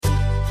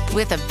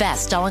With the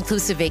best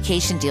all-inclusive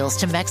vacation deals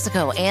to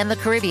Mexico and the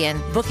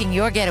Caribbean, booking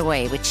your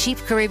getaway with Cheap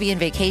Caribbean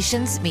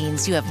Vacations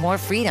means you have more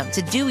freedom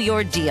to do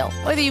your deal.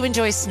 Whether you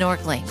enjoy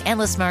snorkeling,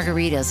 endless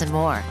margaritas, and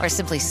more, or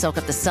simply soak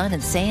up the sun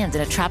and sand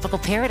in a tropical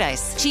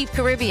paradise, Cheap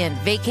Caribbean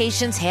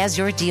Vacations has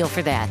your deal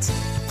for that.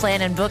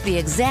 Plan and book the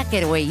exact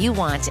getaway you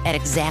want at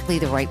exactly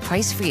the right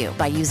price for you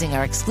by using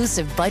our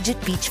exclusive Budget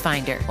Beach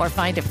Finder, or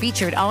find a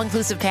featured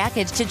all-inclusive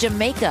package to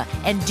Jamaica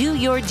and do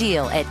your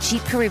deal at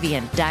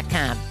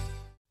cheapcaribbean.com.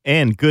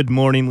 And good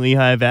morning,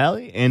 Lehigh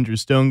Valley. Andrew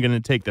Stone going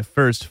to take the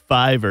first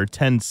 5 or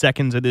 10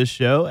 seconds of this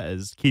show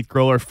as Keith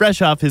Groller,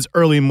 fresh off his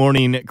early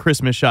morning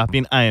Christmas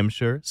shopping, I am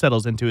sure,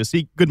 settles into his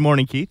seat. Good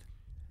morning, Keith.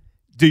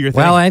 Do your thing.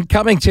 Well, and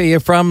coming to you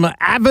from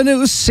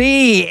Avenue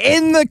C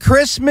in the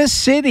Christmas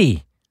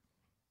City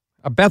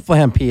of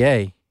Bethlehem,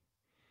 PA.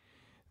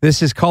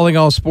 This is Calling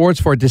All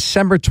Sports for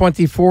December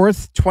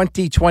 24th,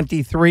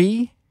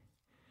 2023.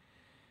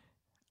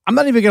 I'm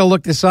not even going to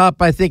look this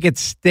up. I think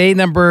it's day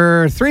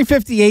number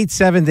 358,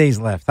 7 days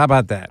left. How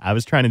about that? I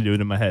was trying to do it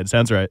in my head.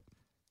 Sounds right.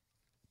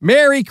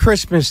 Merry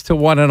Christmas to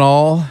one and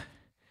all.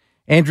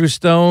 Andrew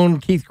Stone,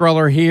 Keith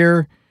Gruller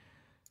here.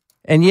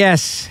 And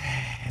yes,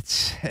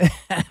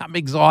 I'm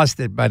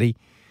exhausted, buddy.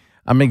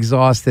 I'm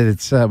exhausted.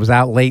 It was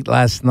out late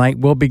last night.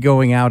 We'll be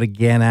going out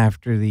again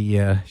after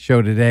the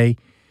show today.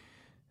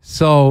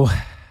 So,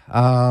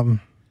 well,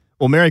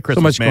 Merry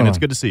Christmas, man. It's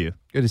good to see you.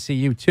 Good to see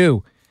you,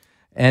 too.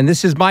 And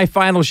this is my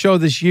final show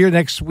this year.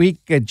 Next week,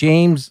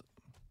 James,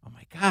 oh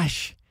my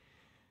gosh,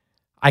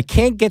 I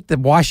can't get the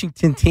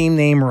Washington team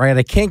name right.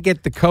 I can't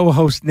get the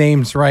co-host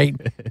names right.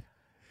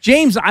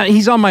 James,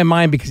 he's on my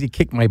mind because he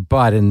kicked my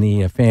butt in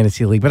the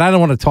fantasy league, but I don't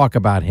want to talk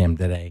about him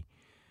today.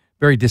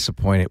 Very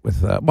disappointed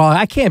with,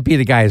 I can't be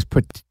the guy who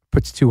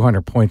puts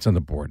 200 points on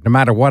the board. No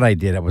matter what I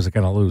did, I was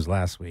going to lose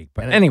last week.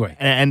 But anyway.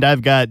 And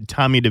I've got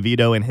Tommy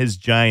DeVito and his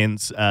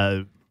Giants,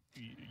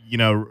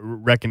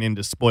 reckoning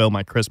to spoil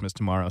my Christmas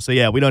tomorrow. So,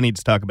 yeah, we don't need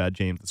to talk about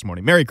James this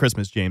morning. Merry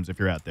Christmas, James, if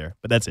you're out there.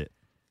 But that's it.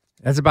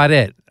 That's about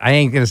it. I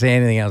ain't going to say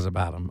anything else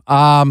about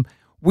him.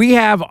 We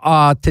have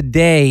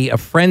today a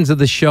Friends of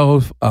the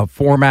Show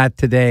format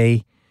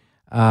today.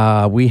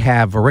 We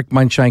have Rick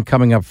Mondschein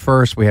coming up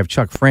first. We have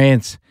Chuck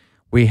Frantz.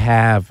 We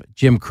have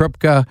Jim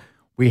Krupka.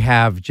 We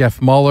have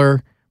Jeff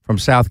Mueller from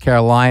South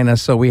Carolina.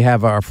 So we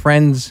have our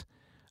Friends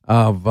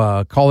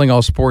of Calling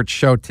All Sports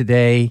show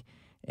today.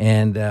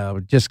 And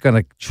we're just going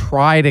to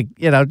try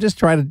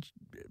to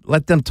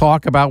let them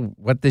talk about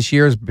what this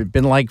year has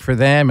been like for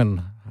them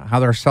and how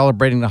they're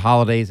celebrating the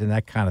holidays and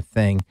that kind of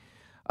thing.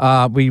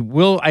 I am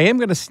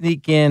going to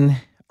sneak in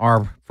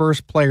our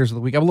first players of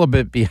the week. I'm a little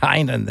bit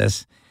behind on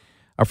this.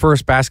 Our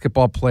first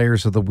basketball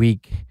players of the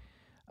week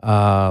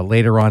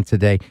later on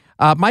today.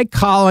 My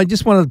column, I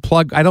just wanted to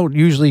plug. I don't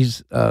usually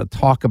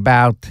talk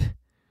about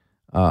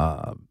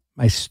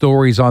my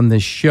stories on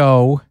this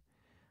show.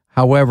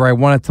 However, I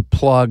wanted to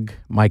plug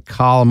my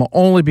column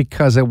only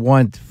because I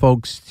want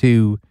folks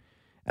to,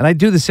 and I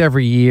do this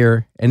every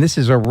year, and this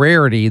is a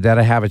rarity that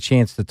I have a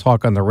chance to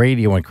talk on the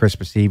radio on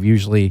Christmas Eve.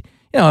 Usually,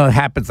 it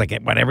happens like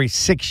every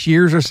 6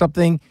 years or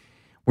something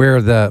where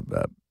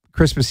the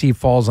Christmas Eve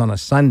falls on a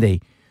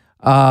Sunday.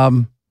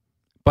 But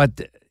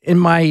in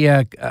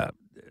my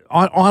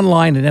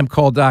online at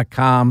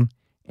mcall.com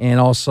and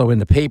also in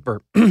the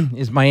paper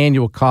is my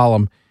annual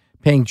column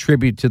paying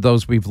tribute to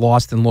those we've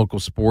lost in local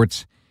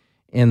sports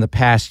in the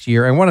past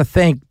year. I want to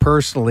thank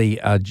personally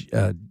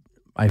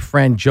my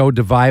friend Joe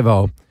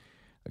DeVivo,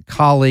 a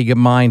colleague of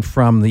mine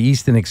from the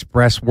Easton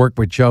Express. Worked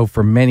with Joe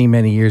for many,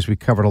 many years. We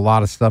covered a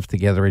lot of stuff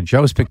together, and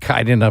Joe's been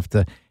kind enough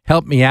to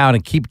help me out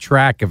and keep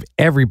track of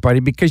everybody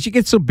because you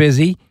get so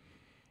busy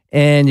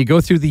and you go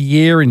through the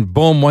year and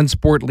boom, one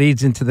sport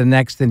leads into the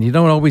next, and you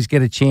don't always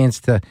get a chance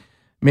to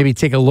maybe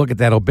take a look at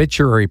that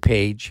obituary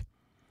page.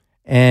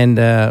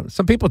 And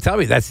some people tell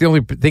me that's the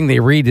only thing they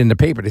read in the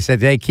paper. They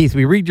said, hey, Keith,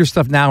 we read your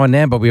stuff now and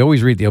then, but we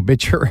always read the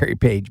obituary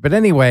page. But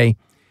anyway,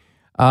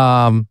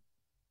 it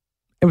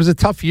was a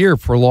tough year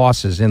for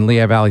losses in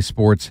Lehigh Valley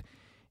sports.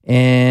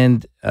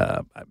 And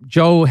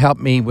Joe helped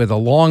me with a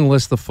long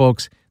list of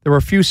folks. There were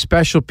a few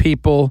special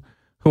people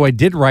who I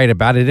did write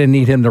about. I didn't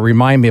need him to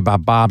remind me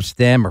about Bob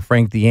Stem or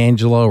Frank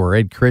D'Angelo or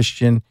Ed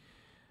Christian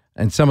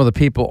and some of the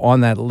people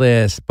on that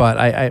list. But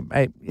I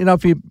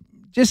if you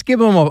just give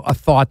them a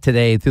thought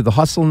today through the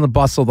hustle and the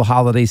bustle of the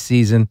holiday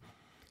season.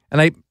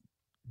 And I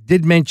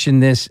did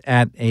mention this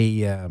at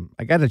I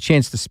got a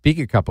chance to speak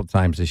a couple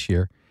times this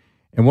year.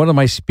 And one of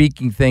my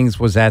speaking things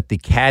was at the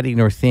Caddy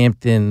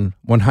Northampton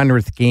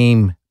 100th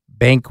game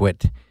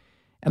banquet.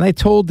 And I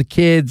told the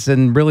kids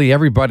and really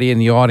everybody in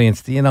the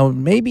audience,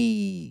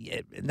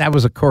 maybe that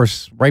was, of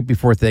course, right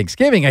before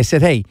Thanksgiving. I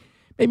said, hey,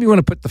 maybe you want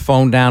to put the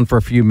phone down for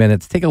a few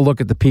minutes, take a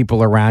look at the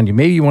people around you.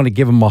 Maybe you want to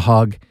give them a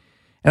hug.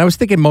 And I was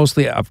thinking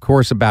mostly, of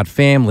course, about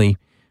family,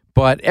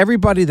 but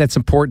everybody that's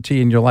important to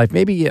you in your life,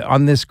 maybe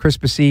on this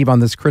Christmas Eve,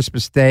 on this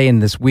Christmas Day,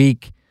 and this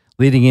week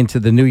leading into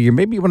the new year,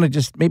 maybe you want to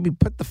just maybe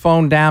put the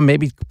phone down,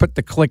 maybe put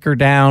the clicker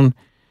down.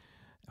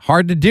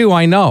 Hard to do,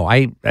 I know.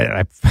 I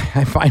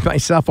find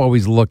myself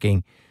always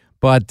looking.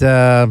 But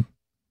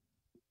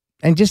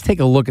and just take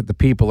a look at the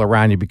people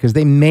around you because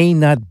they may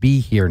not be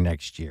here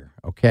next year,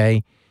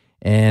 okay?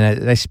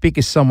 And I speak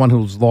as someone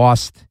who's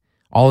lost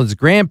all his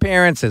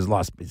grandparents, has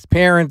lost his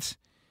parents,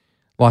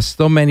 lost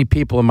so many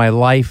people in my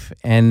life,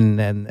 and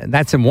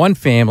that's in one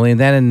family. And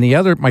then in the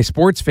other, my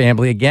sports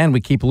family, again,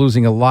 we keep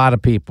losing a lot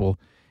of people.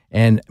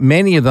 And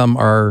many of them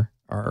are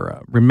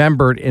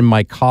remembered in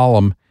my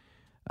column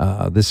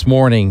this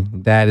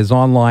morning that is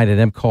online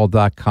at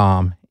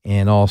mcall.com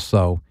and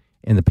also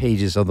in the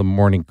pages of the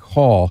Morning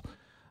Call.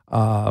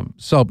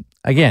 So,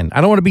 again,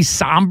 I don't want to be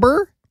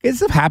somber.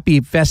 It's a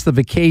happy festive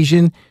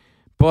occasion.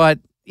 But,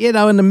 in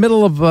the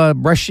middle of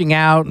rushing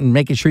out and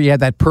making sure you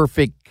have that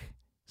perfect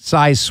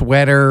size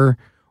sweater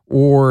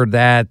or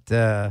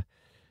that,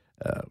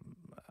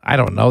 I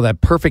don't know,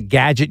 that perfect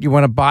gadget you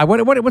want to buy.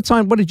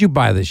 What did you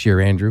buy this year,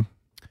 Andrew?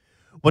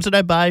 What did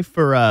I buy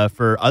for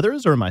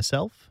others or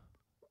myself?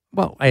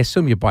 Well, I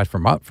assume you bought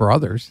for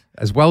others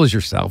as well as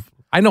yourself.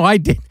 I know I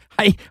did.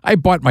 I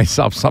bought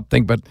myself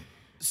something, but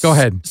go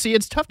ahead. See,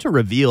 it's tough to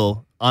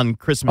reveal on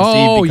Christmas Eve.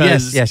 Oh,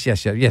 because yes.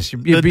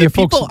 The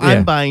people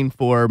I'm buying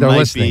for they're might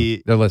listening.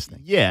 be... They're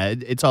listening. Yeah,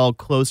 it's all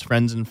close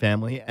friends and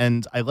family,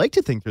 and I like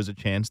to think there's a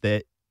chance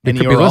that They any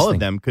could be or all listening. of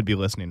them could be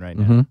listening right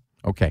now.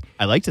 Mm-hmm. Okay.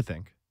 I like to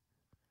think.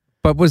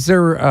 But was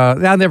there...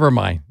 never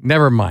mind.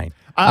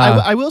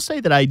 I will say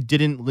that I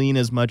didn't lean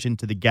as much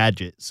into the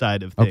gadget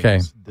side of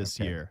things this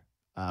year.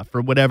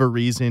 For whatever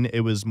reason,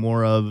 it was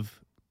more of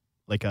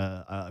like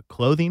a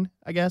clothing,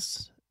 I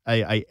guess.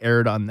 I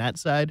erred on that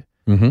side.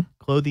 Mm-hmm.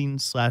 Clothing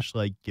 /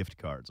 like gift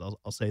cards. I'll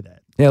say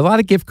that. Yeah, a lot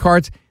of gift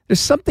cards. There's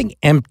something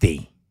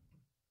empty.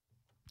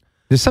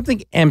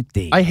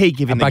 I hate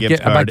giving the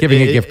gift card. About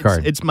giving a gift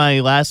card. It's my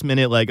last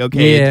minute, like,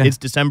 okay, it's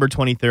December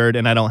 23rd,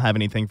 and I don't have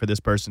anything for this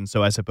person,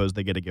 so I suppose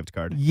they get a gift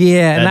card.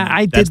 Yeah, and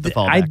I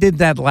I did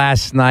that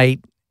last night,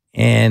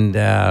 and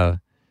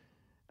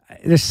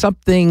there's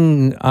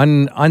something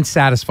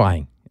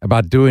unsatisfying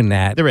about doing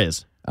that. There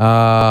is.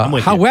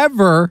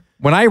 However,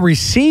 when I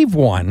receive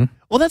one,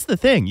 well, that's the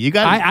thing. You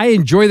got. I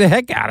enjoy the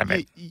heck out of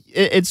it.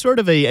 It's sort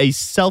of a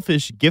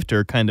selfish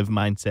gifter kind of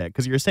mindset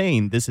because you're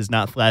saying this is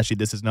not flashy,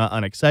 this is not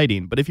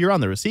unexciting. But if you're on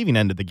the receiving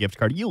end of the gift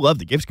card, you love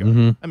the gift card.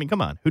 Mm-hmm. I mean, come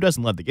on, who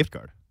doesn't love the gift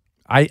card?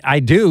 I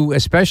do,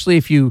 especially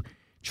if you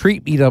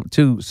treat me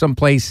to some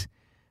place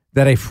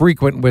that I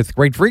frequent with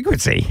great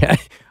frequency,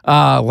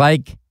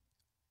 like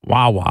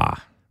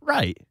Wawa.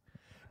 Right.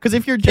 Because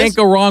if you're just can't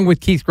go wrong with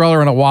Keith Greller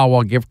and a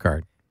Wawa gift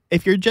card.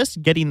 If you're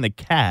just getting the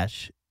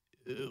cash,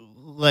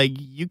 like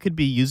you could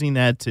be using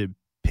that to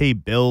pay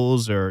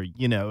bills or,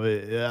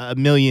 a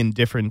million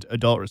different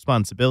adult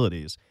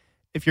responsibilities.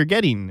 If you're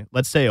getting,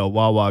 let's say, a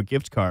Wawa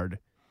gift card,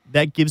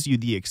 that gives you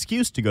the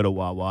excuse to go to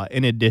Wawa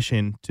in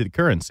addition to the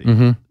currency.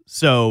 Mm-hmm.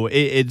 So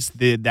it's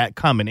that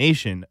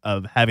combination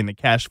of having the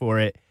cash for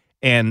it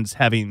and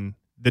having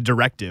the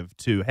directive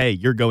to, hey,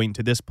 you're going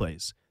to this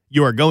place.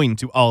 You are going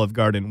to Olive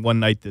Garden one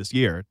night this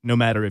year. No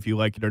matter if you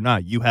like it or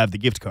not, you have the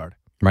gift card.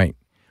 Right.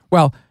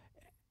 Well,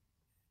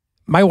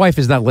 my wife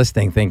is not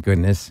listening, thank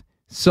goodness.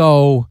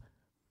 So,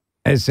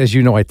 as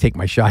you know, I take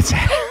my shots at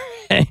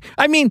her.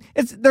 I mean,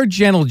 they're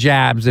gentle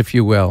jabs, if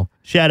you will.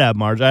 Shout out,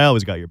 Marge. I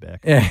always got your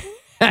back.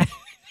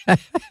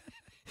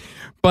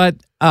 But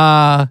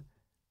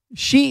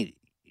she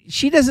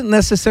doesn't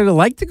necessarily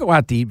like to go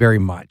out to eat very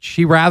much.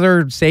 She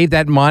rather save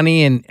that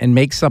money and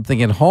make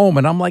something at home.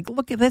 And I'm like,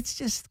 look,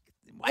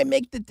 why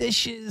make the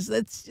dishes?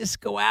 Let's just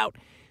go out.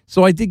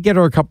 So I did get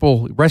her a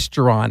couple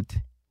restaurant.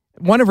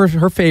 One of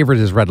her favorite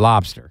is Red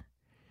Lobster.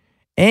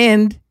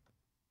 And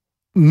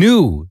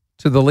new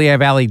to the Lehigh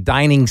Valley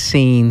dining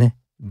scene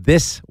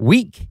this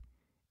week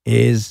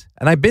is,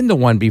 and I've been to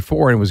one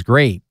before and it was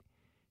great,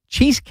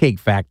 Cheesecake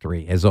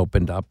Factory has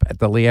opened up at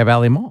the Lehigh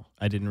Valley Mall.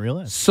 I didn't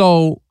realize.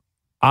 So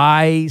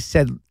I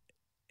said,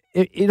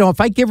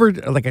 if I give her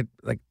like a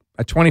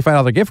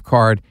 $25 gift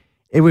card,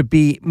 it would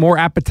be more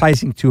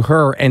appetizing to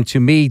her and to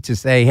me to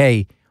say,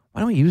 hey, why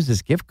don't we use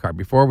this gift card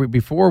before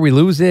we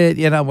lose it?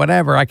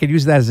 Whatever. I could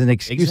use that as an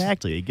excuse.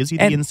 Exactly. It gives you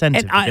the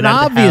incentive. And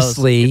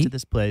obviously, get to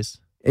this place.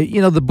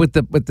 With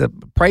the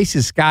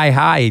prices sky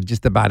high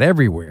just about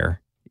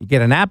everywhere, you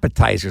get an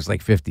appetizer is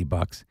like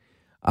 $50.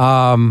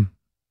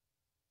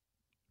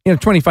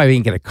 25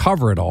 ain't going to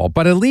cover it all,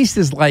 but at least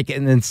there's like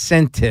an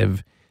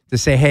incentive to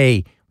say,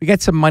 hey, we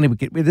got some money.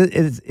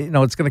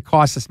 It's going to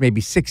cost us maybe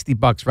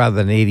 $60 rather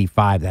than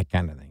 $85, that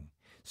kind of thing.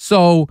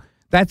 So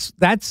that's.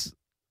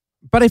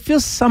 But I feel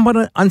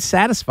somewhat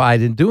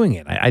unsatisfied in doing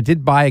it. I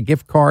did buy a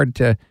gift card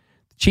to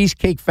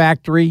Cheesecake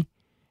Factory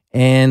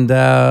and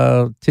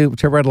to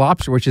Red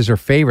Lobster, which is her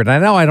favorite. I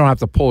know I don't have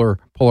to pull her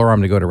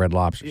arm to go to Red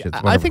Lobster. Yeah,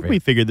 I think we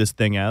figured this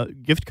thing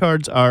out. Gift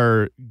cards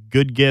are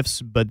good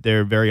gifts, but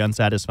they're very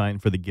unsatisfying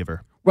for the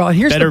giver. Well,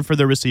 here's better for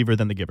the receiver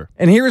than the giver.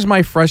 And here's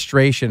my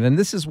frustration, and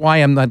this is why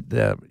I'm not,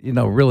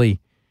 really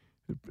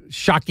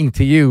shocking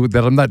to you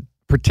that I'm not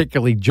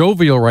particularly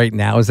jovial right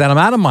now, is that I'm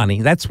out of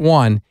money. That's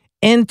one.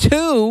 And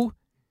two,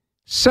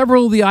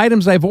 several of the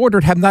items I've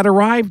ordered have not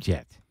arrived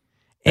yet.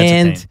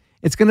 And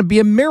it's going to be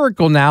a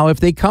miracle now if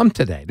they come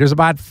today.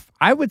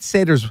 I would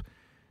say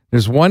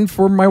there's one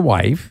for my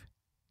wife,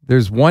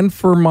 There's one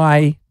for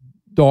my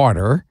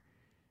daughter.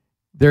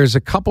 There's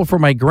a couple for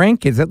my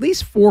grandkids. At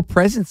least 4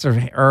 presents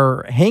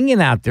are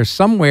hanging out there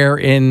somewhere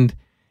in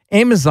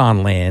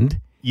Amazon land.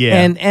 Yeah.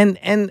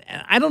 And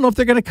I don't know if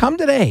they're going to come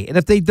today. And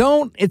if they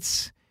don't,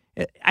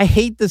 I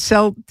hate to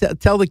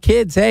tell the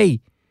kids, hey,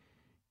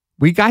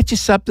 we got you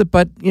something,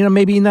 but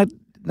maybe you're not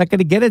going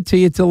to get it to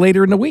you till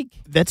later in the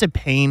week. That's a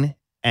pain,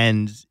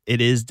 and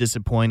it is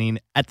disappointing.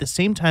 At the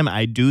same time,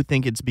 I do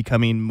think it's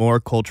becoming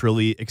more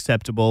culturally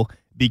acceptable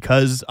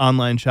because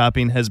online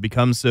shopping has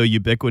become so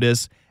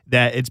ubiquitous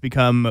that it's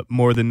become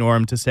more the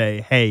norm to say,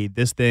 hey,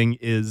 this thing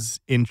is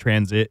in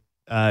transit.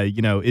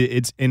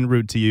 It's en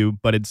route to you,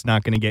 but it's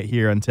not going to get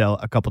here until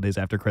a couple days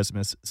after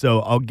Christmas. So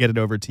I'll get it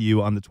over to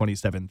you on the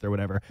 27th or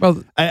whatever.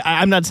 Well,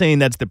 I'm not saying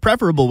that's the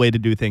preferable way to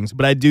do things,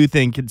 but I do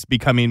think it's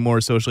becoming more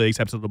socially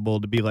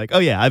acceptable to be like, oh,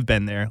 yeah, I've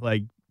been there.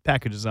 Like,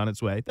 package is on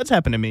its way. That's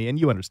happened to me, and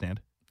you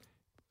understand.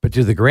 But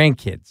do the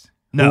grandkids?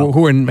 No.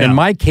 Who in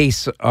my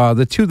case,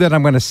 the 2 that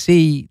I'm going to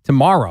see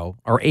tomorrow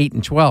are 8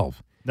 and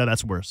 12. No,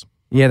 that's worse.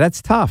 Yeah,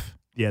 that's tough.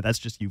 Yeah, that's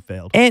just you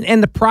failed.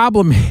 And the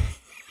problem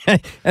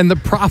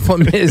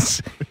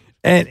is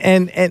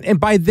and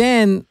by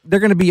then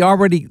they're going to be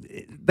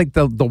already like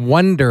the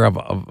wonder of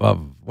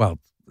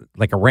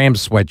like a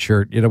Rams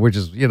sweatshirt, which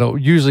is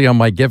usually on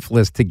my gift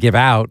list to give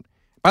out.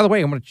 By the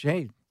way, I'm going to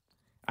change.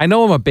 I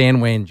know I'm a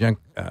bandwagon junk.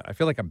 I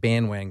feel like a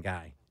bandwagon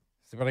guy.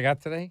 See what I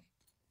got today?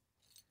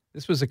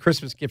 This was a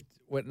Christmas gift.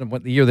 What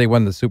the year they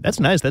won the Super Bowl. That's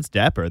nice. That's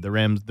dapper. The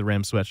Rams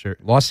sweatshirt.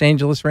 Los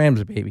Angeles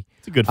Rams, baby.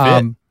 It's a good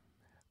fit.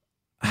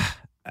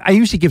 I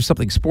usually give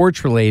something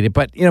sports related,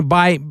 but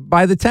by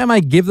the time I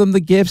give them the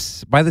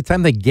gifts, by the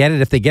time they get it,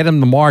 if they get them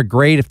tomorrow,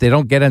 great. If they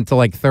don't get it until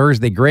like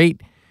Thursday,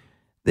 great.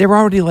 They're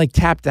already like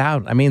tapped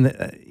out. I mean,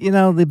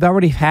 they've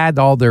already had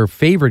all their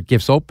favorite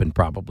gifts open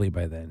probably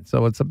by then,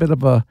 so it's a bit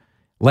of a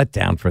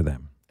letdown for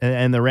them.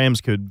 And the Rams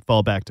could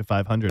fall back to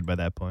 500 by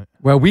that point.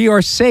 Well, we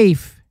are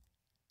safe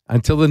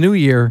until the new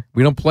year.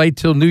 We don't play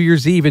till New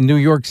Year's Eve in New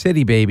York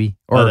City, baby.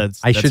 Or that's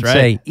should right.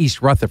 say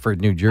East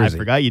Rutherford, New Jersey. I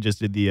forgot you just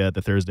did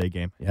the Thursday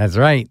game. That's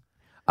right.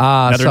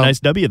 Another nice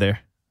W there.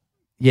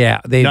 Yeah.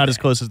 Not as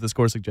close as the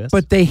score suggests.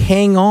 But they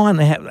hang on.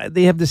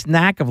 They have this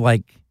knack of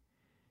like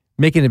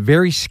making it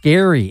very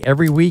scary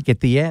every week at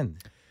the end.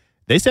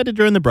 They said it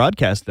during the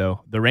broadcast,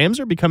 though. The Rams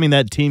are becoming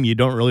that team you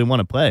don't really want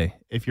to play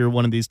if you're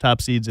one of these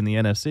top seeds in the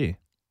NFC.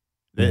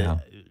 Yeah.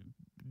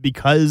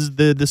 Because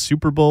the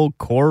Super Bowl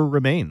core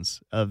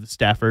remains of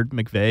Stafford,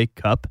 McVay,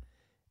 Kupp,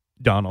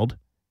 Donald,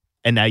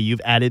 and now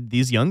you've added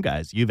these young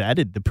guys. You've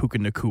added the Puka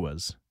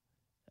Nakuas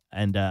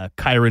and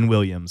Kyron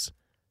Williams.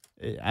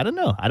 I don't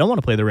know. I don't want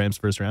to play the Rams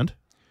first round.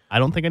 I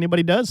don't think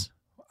anybody does.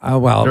 They're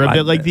a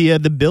bit like the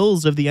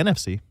Bills of the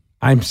NFC.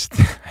 I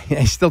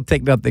still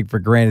take nothing for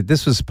granted.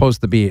 This was supposed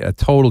to be a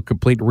total,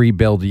 complete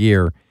rebuild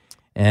year,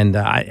 and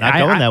not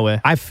going that way.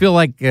 I feel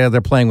like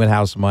they're playing with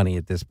house money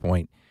at this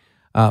point.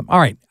 All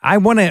right, I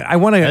want to.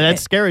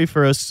 That's scary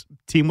for a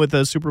team with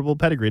a Super Bowl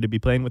pedigree to be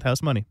playing with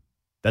house money.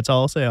 That's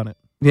all I'll say on it.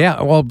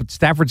 Yeah, well, but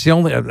Stafford's the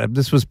only.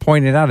 This was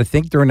pointed out, I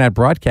think, during that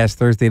broadcast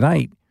Thursday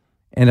night,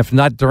 and if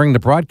not during the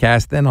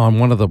broadcast, then on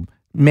one of the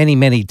many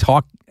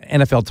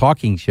NFL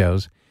talking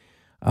shows,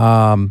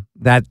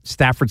 that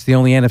Stafford's the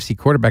only NFC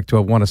quarterback to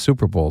have won a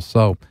Super Bowl.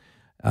 So,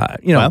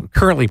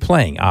 currently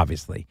playing,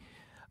 obviously.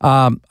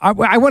 I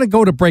want to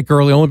go to break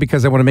early only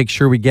because I want to make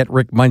sure we get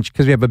Rick Munch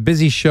because we have a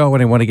busy show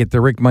and I want to get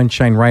the Rick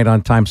Mondschein right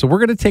on time. So we're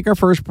going to take our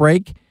first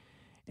break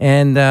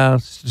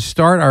and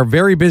start our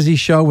very busy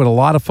show with a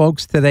lot of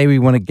folks today we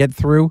want to get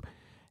through.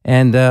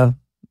 And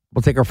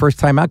we'll take our first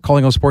time out.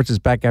 Calling All Sports is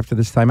back after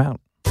this time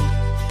out.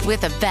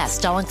 With the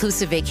best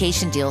all-inclusive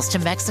vacation deals to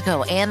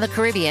Mexico and the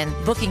Caribbean,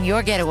 booking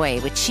your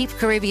getaway with cheap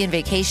Caribbean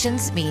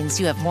vacations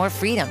means you have more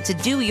freedom to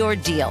do your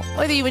deal.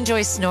 Whether you enjoy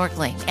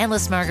snorkeling,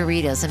 endless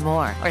margaritas, and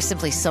more, or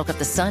simply soak up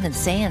the sun and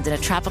sand in a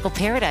tropical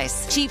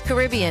paradise, Cheap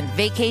Caribbean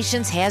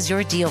Vacations has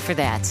your deal for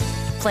that.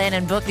 Plan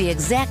and book the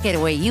exact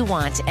getaway you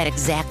want at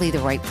exactly the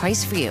right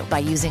price for you by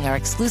using our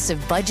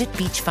exclusive Budget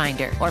Beach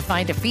Finder, or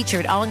find a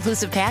featured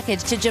all-inclusive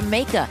package to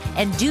Jamaica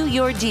and do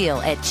your deal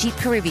at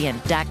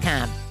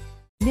cheapcaribbean.com.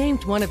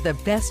 Named one of the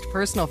best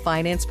personal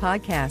finance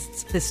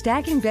podcasts, The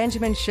Stacking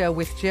Benjamin Show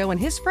with Joe and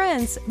his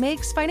friends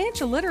makes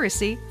financial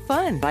literacy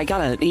fun. I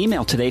got an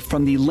email today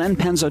from the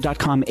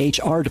lenpenzo.com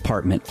HR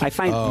department. I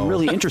find it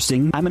really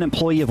interesting. I'm an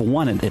employee of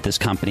one at this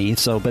company,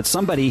 but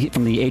somebody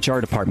from the HR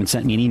department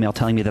sent me an email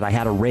telling me that I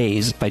had a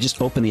raise. If I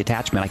just opened the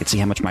attachment, I could see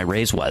how much my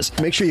raise was.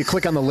 Make sure you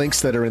click on the links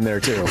that are in there,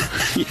 too.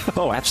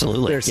 Oh,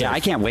 absolutely. Yeah, I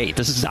can't wait.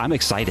 I'm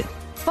excited.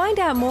 Find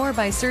out more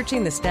by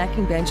searching the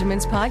Stacking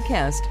Benjamins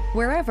podcast,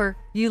 wherever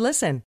you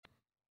listen.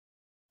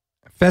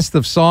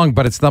 Festive song,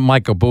 but it's not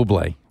Michael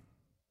Bublé.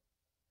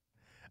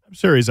 I'm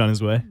sure he's on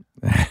his way.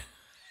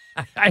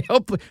 I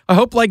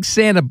hope like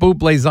Santa,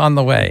 Bublé's on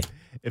the way.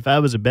 If I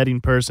was a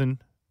betting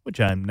person, which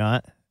I'm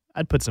not,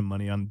 I'd put some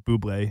money on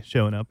Bublé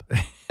showing up.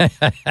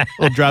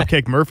 Little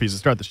Dropkick Murphys to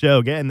start the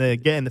show. Get in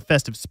the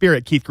festive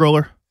spirit, Keith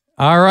Groller.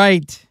 All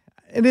right.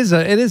 It is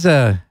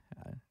a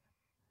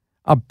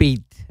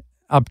upbeat,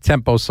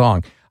 up-tempo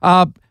song.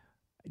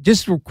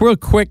 just real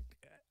quick,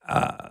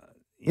 I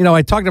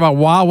talked about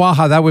Wawa,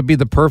 how that would be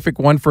the perfect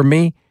one for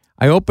me.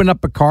 I opened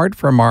up a card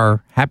from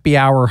our happy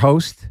hour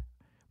host.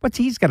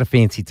 He's got a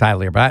fancy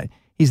title here, but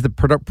he's the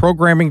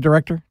programming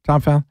director,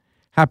 Tom Fallon,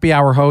 happy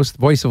hour host,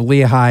 voice of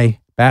Lehigh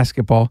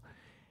basketball.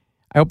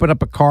 I opened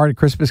up a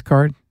Christmas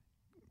card,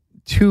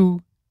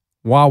 2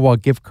 Wawa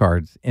gift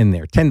cards in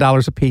there,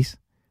 $10 a piece.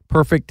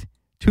 Perfect.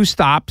 2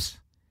 stops.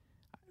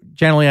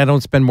 Generally, I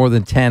don't spend more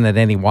than 10 at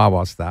any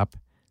Wawa stop.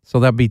 So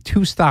that'll be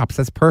 2 stops.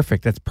 That's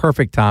perfect. That's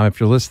perfect, Tom, if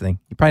you're listening.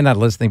 You're probably not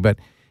listening, but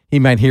he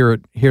might hear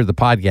the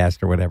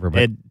podcast or whatever.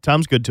 But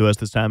Tom's good to us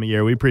this time of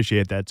year. We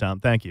appreciate that, Tom.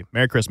 Thank you.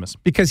 Merry Christmas.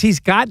 Because he's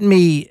gotten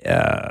me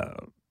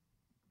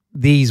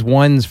these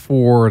ones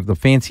for the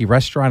fancy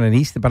restaurant in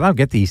Easton, but I don't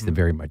get to Easton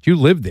very much. You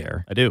live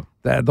there. I do.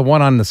 The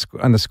one on the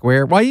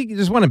square. Well,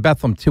 there's one in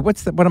Bethlehem, too.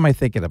 What am I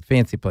thinking of?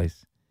 Fancy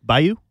place.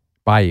 Bayou?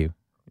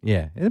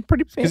 Yeah. It's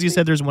pretty fancy. Because you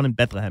said there's one in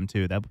Bethlehem,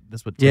 too.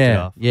 That's what took it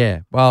off. Yeah.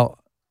 Well,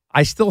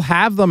 I still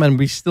have them, and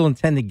we still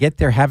intend to get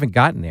there. Haven't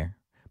gotten there.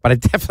 But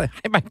I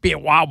might be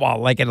at Wawa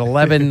like at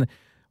 11.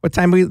 What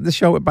time the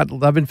show? About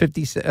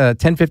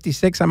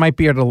 10:56. I might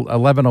be at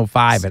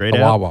 11:05 at the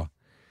Wawa.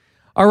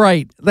 All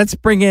right, let's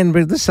bring in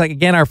this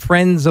again our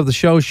friends of the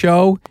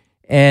show.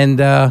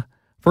 And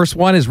first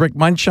one is Rick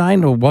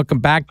Mondschein. Well, welcome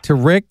back to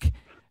Rick.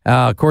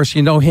 Of course,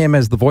 you know him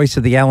as the voice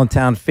of the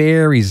Allentown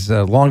Fair. He's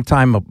a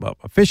longtime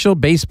official,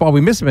 baseball.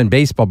 We miss him in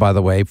baseball, by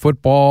the way.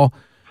 Football.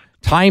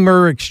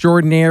 Timer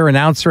extraordinaire,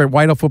 announcer at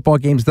Whitehall football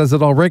games, does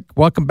it all. Rick,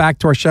 welcome back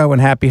to our show,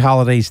 and happy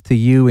holidays to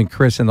you and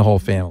Chris and the whole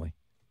family.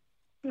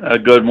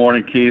 Good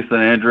morning, Keith and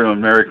Andrew,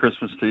 and Merry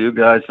Christmas to you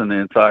guys and the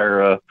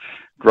entire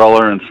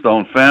Greller and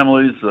Stone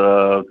families.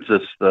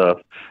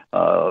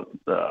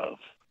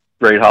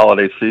 Great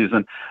holiday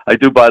season. I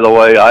do, by the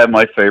way, I have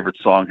my favorite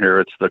song here.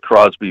 It's the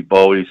Crosby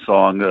Bowie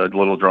song,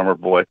 Little Drummer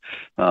Boy.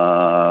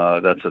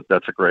 That's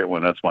a great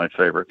one. That's my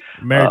favorite.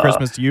 Merry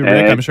Christmas to you,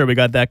 Rick. I'm sure we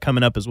got that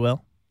coming up as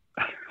well.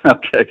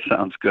 Okay,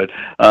 sounds good.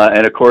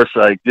 And, of course,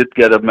 I did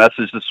get a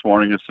message this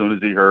morning as soon as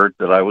he heard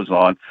that I was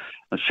on.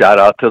 A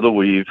shout-out to the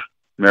Weave.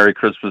 Merry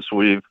Christmas,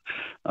 Weave.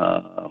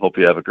 Hope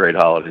you have a great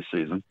holiday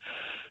season.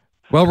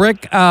 Well,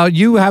 Rick,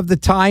 you have the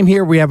time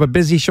here. We have a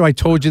busy show. I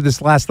told you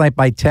this last night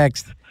by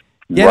text.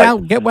 Get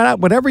out,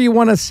 whatever you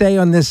want to say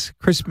on this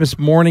Christmas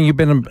morning. You've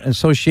been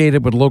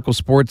associated with local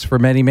sports for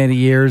many, many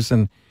years,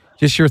 and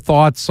just your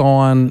thoughts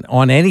on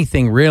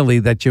anything, really,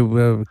 that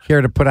you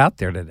care to put out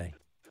there today.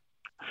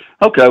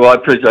 Okay, well, I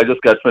appreciate. I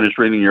just got finished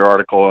reading your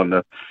article, and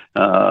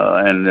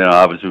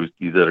obviously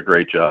you did a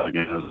great job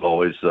again, as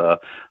always.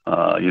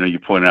 You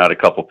pointed out a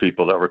couple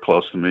people that were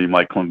close to me.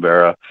 Mike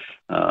Climbera,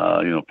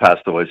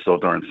 passed away so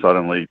darn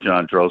suddenly.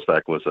 John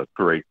Drozdak was a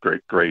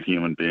great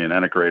human being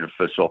and a great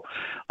official.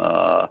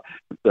 I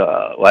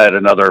had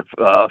another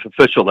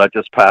official that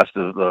just passed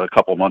a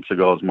couple months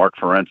ago. It was Mark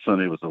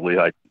Ferentzen. He was a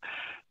Lehigh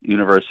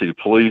University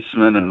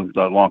policeman and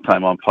a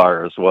longtime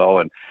umpire as well.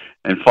 And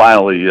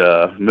finally,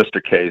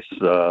 Mr. Case.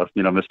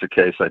 Mr.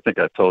 Case, I think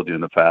I've told you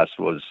in the past,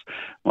 was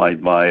my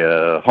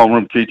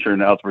homeroom teacher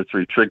and Algebra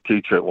 3 trig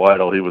teacher at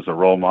Whitehall. He was a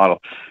role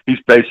model. He's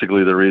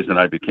basically the reason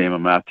I became a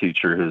math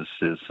teacher.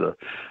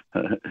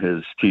 His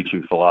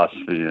teaching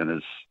philosophy and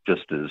his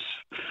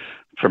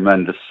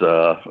tremendous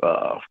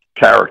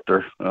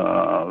character.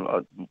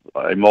 I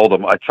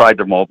tried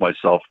to mold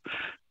myself.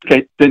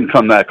 Didn't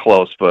come that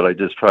close, but I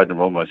just tried to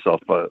mold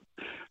myself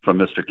from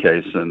Mr.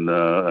 Case, and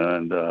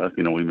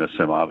we miss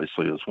him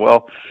obviously as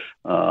well.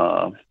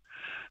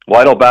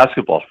 Whitehall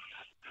basketball.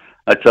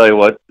 I tell you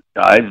what,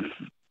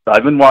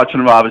 I've been watching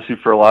them obviously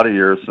for a lot of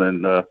years,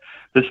 and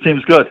this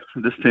team's good.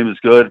 This team is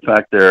good. In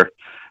fact,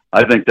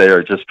 I think they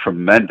are just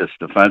tremendous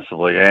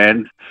defensively,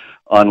 and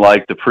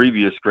unlike the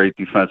previous great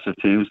defensive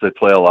teams, they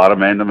play a lot of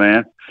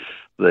man-to-man.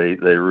 They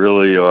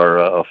really are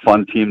a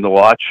fun team to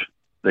watch.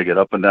 They get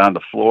up and down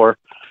the floor,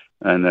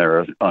 and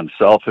they're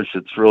unselfish.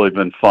 It's really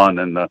been fun,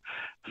 and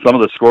some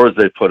of the scores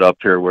they put up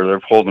here where they're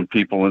holding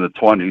people in the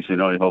 20s,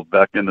 you hold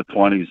back in the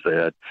 20s. They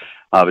had,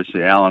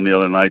 obviously, Allen the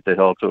other night, they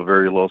held to a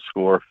very low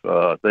score.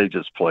 They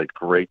just played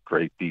great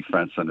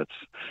defense, and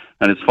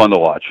it's fun to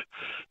watch.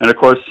 And, of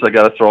course, I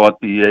got to throw out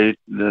the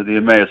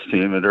Emmaus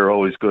team, and they're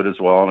always good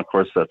as well. And, of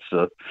course, that's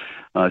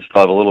I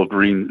still have a little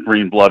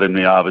green blood in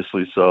me,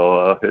 obviously,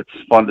 so it's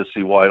fun to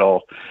see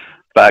Whitehall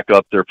back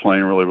up. They're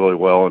playing really, really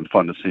well, and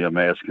fun to see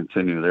Emmaus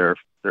continue their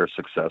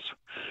success.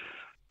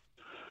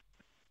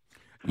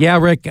 Yeah,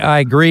 Rick, I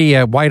agree.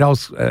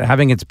 Whitehall's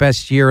having its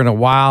best year in a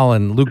while,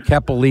 and Luke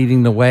Keppel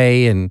leading the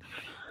way, and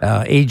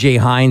A.J.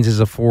 Hines is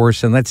a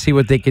force, and let's see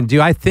what they can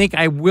do. I think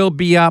I will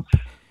be up.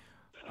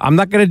 I'm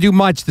not going to do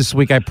much this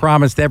week. I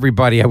promised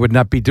everybody I would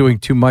not be doing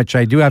too much.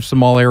 I do have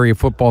some all-area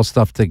football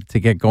stuff to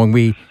get going.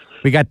 We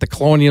got the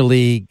Colonial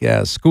League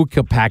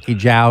Schuylkill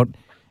package out,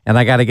 and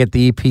I got to get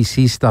the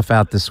EPC stuff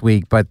out this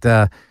week. But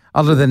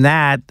other than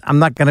that, I'm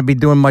not going to be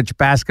doing much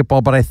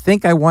basketball, but I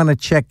think I want to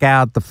check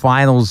out the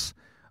finals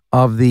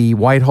of the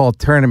Whitehall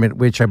tournament,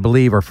 which I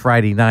believe are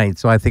Friday night.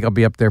 So I think I'll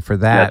be up there for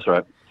that. That's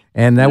right.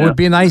 And that would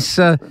be a nice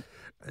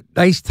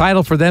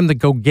title for them to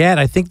go get.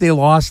 I think they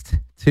lost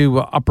to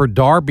Upper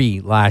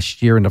Darby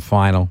last year in the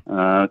final.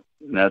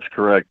 That's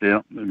correct. Yeah,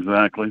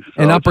 exactly.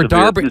 So And Upper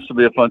Darby used to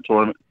be a fun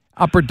tournament.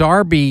 Upper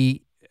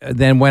Darby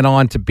then went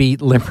on to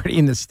beat Liberty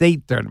in the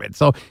state tournament.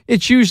 So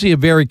it's usually a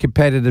very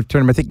competitive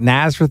tournament. I think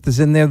Nazareth is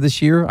in there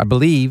this year, I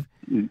believe.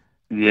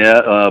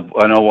 Yeah,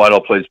 I know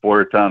Whitehall plays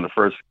Boyertown the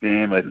first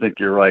game. I think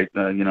you're right.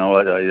 You know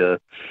what?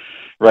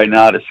 Right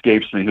now it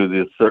escapes me who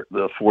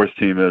the fourth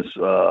team is.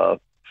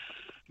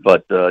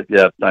 But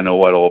yeah, I know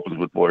Whitehall opens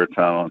with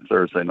Boyertown on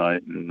Thursday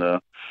night, and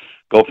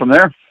go from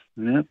there.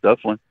 Yeah,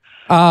 definitely.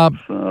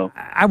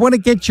 I want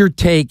to get your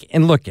take,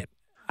 and look,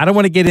 I don't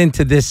want to get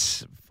into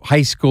this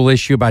high school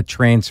issue about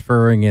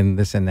transferring and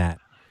this and that.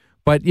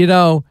 But, you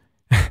know,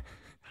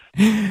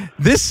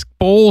 this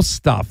bowl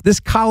stuff, this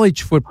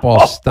college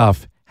football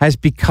stuff has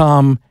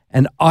become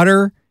an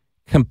utter,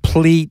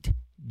 complete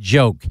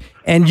joke.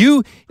 And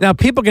now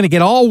people are going to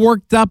get all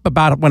worked up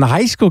about it when a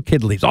high school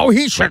kid leaves. Oh,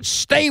 he should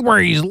stay where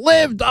he's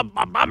lived.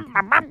 My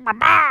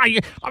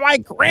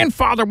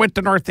grandfather went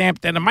to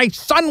Northampton and my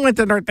son went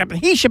to Northampton.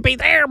 He should be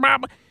there,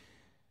 Mom.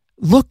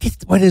 Look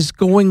at what is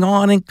going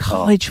on in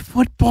college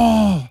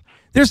football.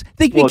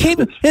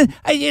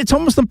 It's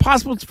almost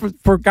impossible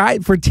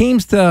for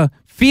teams to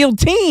field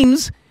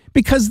teams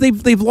because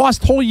they've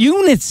lost whole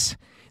units.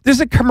 There's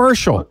a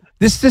commercial.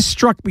 This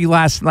struck me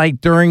last night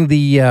during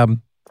the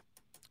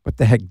what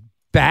the heck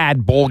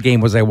bad bowl game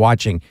was I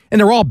watching?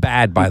 And they're all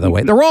bad, by the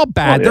way. They're all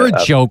bad. They're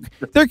a joke.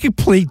 They're a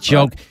complete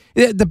joke.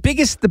 The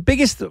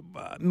biggest,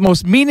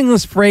 most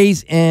meaningless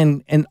phrase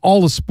in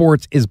all the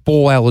sports is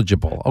bowl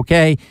eligible.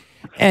 Okay.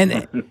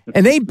 And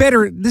they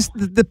better these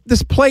two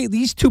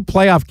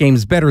playoff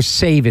games better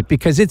save it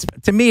because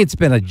to me it's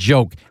been a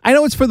joke. I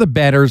know it's for the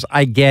bettors,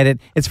 I get it.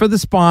 It's for the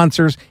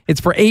sponsors,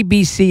 it's for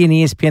ABC and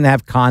ESPN to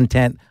have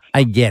content.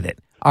 I get it.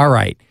 All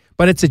right,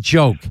 but it's a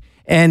joke.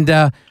 And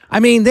I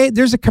mean,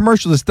 there's a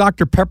commercial, this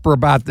Dr. Pepper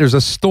about there's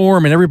a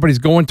storm and everybody's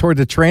going toward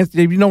the transfer.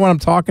 You know what I'm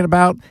talking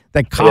about?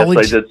 That college.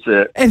 Yes, I did see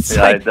it. It's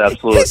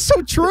absolutely. It's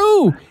so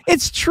true.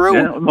 It's true.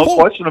 Yeah, no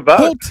question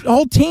about it.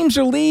 Whole teams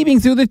are leaving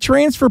through the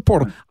transfer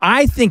portal.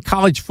 I think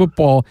college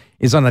football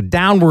is on a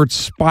downward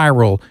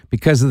spiral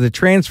because of the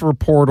transfer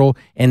portal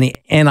and the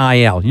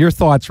NIL. Your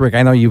thoughts, Rick?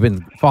 I know you've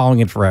been following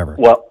it forever.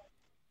 Well,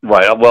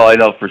 right. Well, I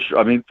know for sure.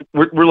 I mean,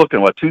 we're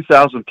looking at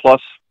 2,000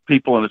 plus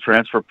people in the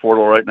transfer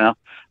portal right now.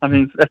 I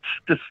mean, that's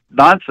just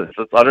nonsense.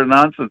 It's utter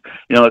nonsense.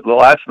 You know, the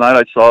last night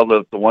I saw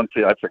the one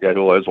team, I forget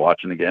who I was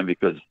watching again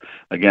because,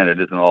 again, it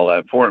isn't all that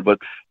important. But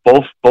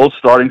both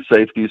starting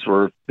safeties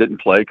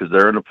didn't play because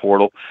they're in the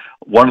portal.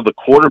 One of the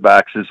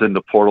quarterbacks is in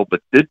the portal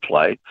but did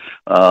play.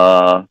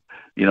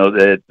 You know,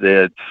 they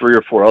had 3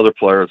 or 4 other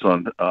players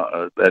on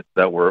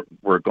that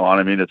were gone.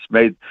 I mean, it's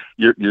made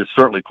you're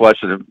certainly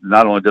questioning.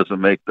 Not only does it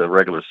make the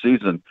regular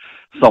season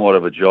somewhat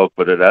of a joke,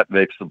 but it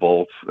makes the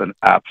bowl an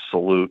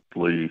absolute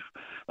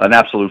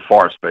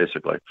farce,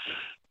 basically.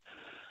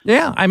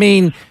 Yeah, I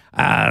mean,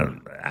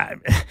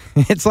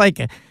 it's like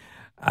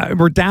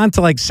we're down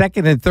to like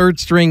second and third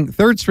string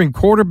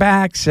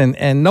quarterbacks,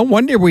 and no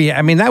wonder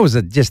that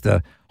was just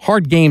a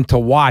hard game to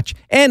watch.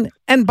 And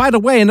by the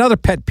way, another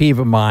pet peeve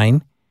of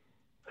mine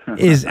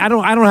is I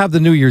don't have the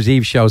New Year's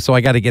Eve show, so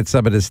I got to get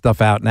some of this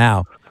stuff out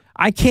now.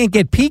 I can't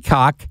get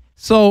Peacock,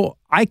 so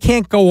I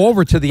can't go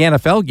over to the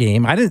NFL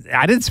game. I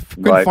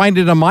couldn't find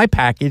it on my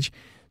package,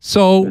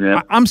 so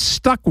yeah. I'm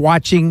stuck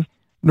watching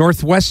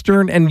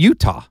Northwestern and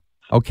Utah.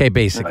 Okay,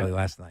 basically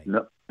last night.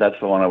 No, that's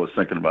the one I was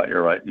thinking about.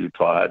 You're right.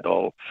 Utah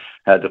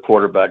had the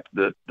quarterback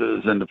that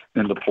is in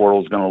the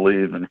portal is going to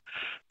leave, and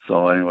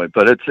so anyway.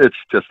 But it's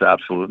just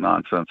absolute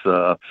nonsense.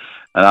 And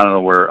I don't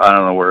know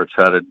where it's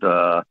headed.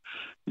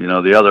 You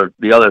know, the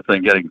other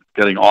thing,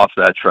 getting off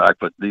that track,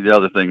 but the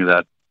other thing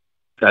that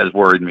has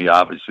worried me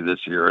obviously this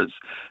year is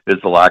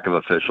the lack of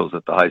officials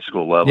at the high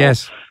school level.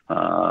 Yes.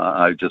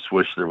 I just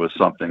wish there was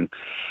something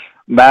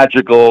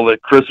magical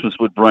that Christmas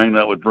would bring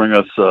that would bring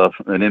us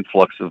an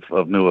influx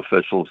of new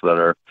officials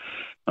that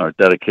are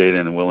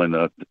dedicated and willing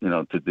to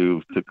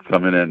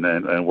come in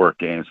and work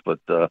games. But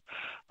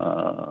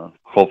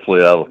hopefully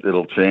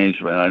it'll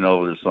change. And I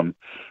know there's some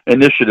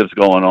initiatives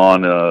going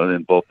on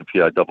in both the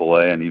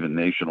PIAA and even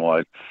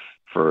nationwide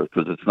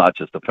because it's not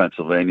just a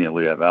Pennsylvania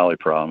Lehigh Valley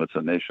problem; it's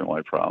a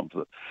nationwide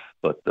problem.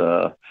 But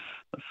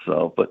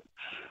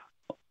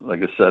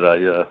like I said,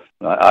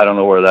 I don't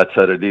know where that's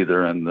headed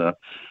either, and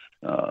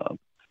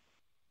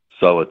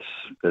so it's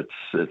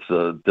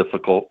a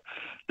difficult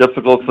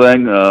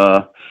thing.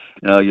 I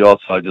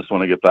just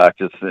want to get back,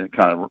 just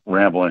kind of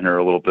rambling here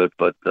a little bit,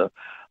 but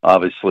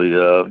obviously,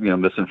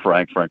 missing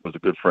Frank. Frank was a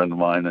good friend of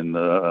mine, and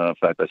in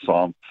fact, I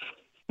saw him,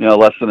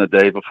 less than a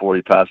day before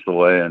he passed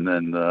away, and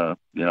then, I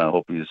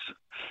hope he's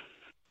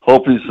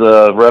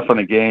reffing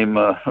a game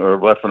or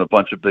reffing a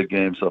bunch of big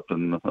games up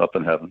in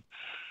heaven.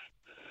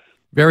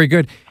 Very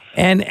good.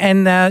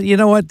 And you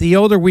know what? The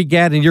older we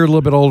get, and you're a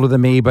little bit older than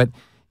me, but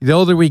the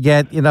older we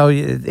get,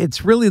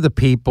 it's really the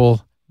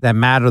people that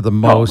matter the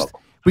most.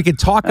 We could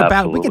talk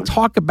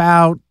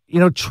about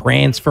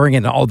transferring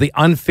and all the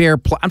unfair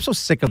play. I'm so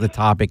sick of the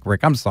topic,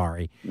 Rick. I'm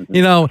sorry.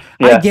 Yeah,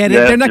 I get it.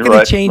 They're not going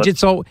to change it.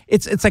 So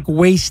it's like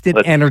wasted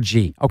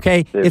energy.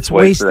 Okay, it's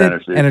wasted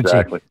energy.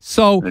 Exactly.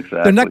 So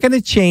they're not going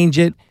to change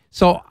it.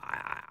 So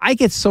I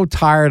get so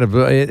tired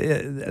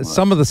of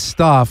some of the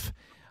stuff.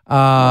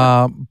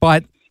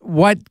 But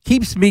what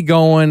keeps me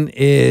going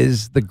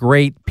is the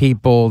great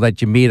people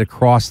that you meet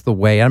across the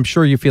way. I'm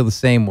sure you feel the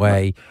same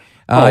way.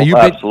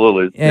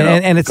 Absolutely.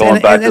 And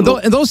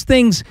those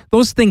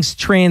things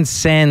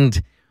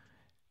transcend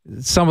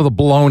some of the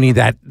baloney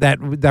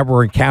that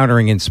we're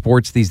encountering in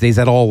sports these days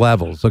at all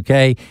levels.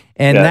 Okay,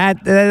 and that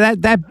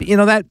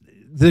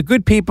the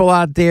good people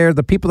out there,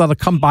 the people that'll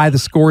come by the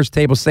scores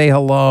table, say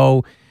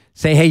hello,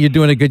 say hey, you're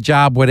doing a good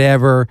job,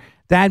 whatever.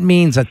 That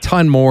means a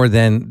ton more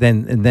than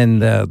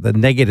the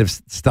negative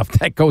stuff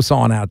that goes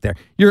on out there.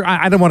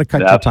 I don't want to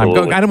cut your time.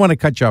 I don't want to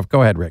cut you off.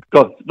 Go ahead, Rick.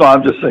 No,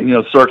 I'm just saying,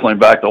 circling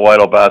back to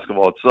Whitehall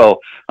basketball.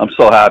 I'm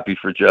so happy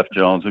for Jeff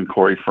Jones and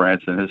Corey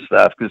Frantz and his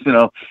staff because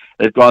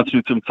they've gone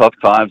through some tough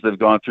times. They've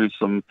gone through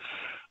some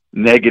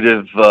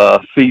negative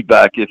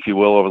feedback, if you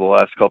will, over the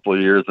last couple of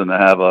years, and to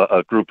have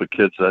a group of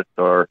kids that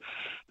are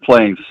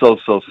playing so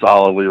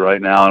solidly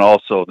right now, and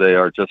also they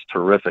are just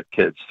terrific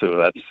kids too.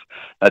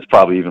 That's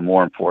probably even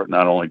more important.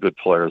 Not only good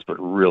players, but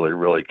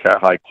really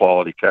high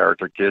quality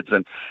character kids.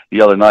 And the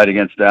other night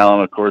against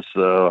Allen, of course,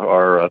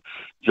 our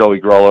Joey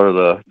Gruller,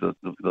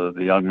 the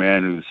young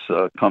man who's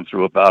come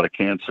through a bout of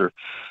cancer,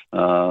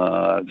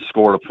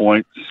 scored a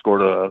point,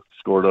 scored a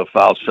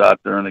foul shot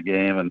during the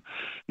game, and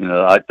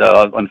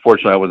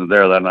unfortunately I wasn't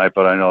there that night,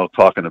 but I know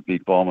talking to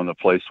Pete Bowman, the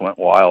place went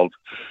wild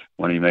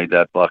when he made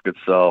that bucket.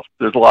 So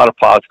there's a lot of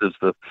positives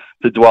to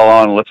dwell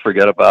on. Let's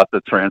forget about the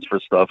transfer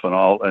stuff and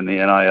the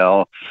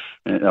NIL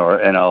or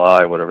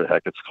NLI, whatever the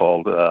heck it's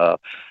called,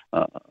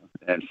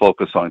 and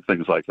focus on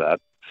things like that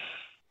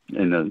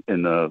in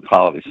the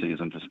holiday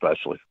seasons,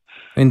 especially.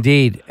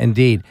 Indeed.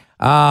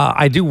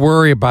 I do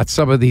worry about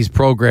some of these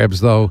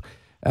programs, though.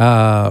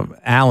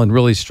 Alan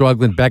really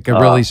struggling. Becca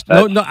really.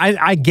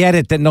 I get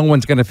it that no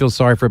one's going to feel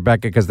sorry for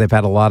Becca because they've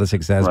had a lot of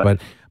success, right.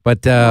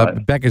 But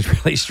Becca's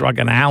really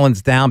struggling.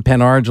 Alan's down.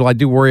 Penn Argyle. I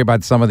do worry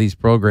about some of these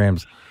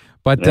programs.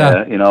 But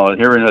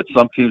hearing that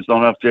some teams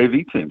don't have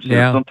JV teams.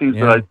 Some teams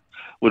that I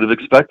would have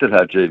expected to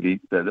have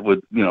JV that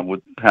would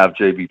have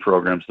JV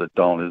programs that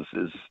don't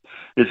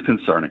is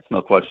concerning.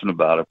 No question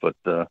about it. But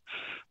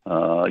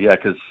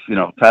because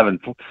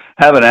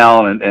having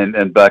Allen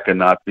and Becca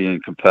not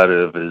being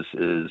competitive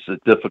is a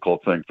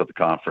difficult thing for the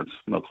conference.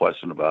 No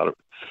question about it.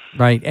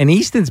 Right, and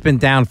Easton's been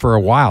down for a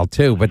while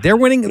too, but they're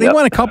winning. They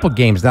won a couple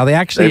games now.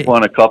 They've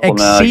won a couple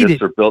now. I guess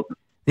they're built.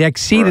 They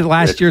exceeded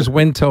last year's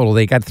win total.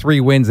 They got 3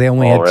 wins. They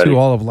only had 2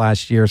 all of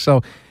last year.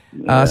 So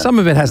some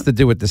of it has to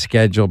do with the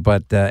schedule.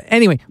 But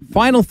anyway,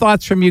 final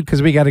thoughts from you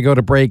because we got to go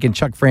to break, and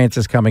Chuck Frantz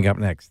is coming up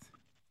next.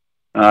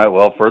 All right.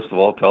 Well, first of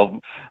all, tell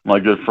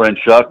my good friend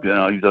Chuck,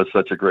 he does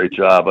such a great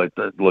job. I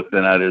looked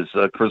in at his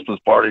Christmas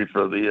party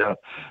for the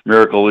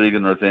Miracle League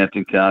in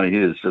Northampton County.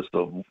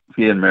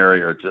 He and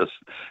Mary are just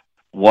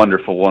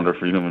wonderful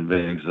human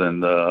beings,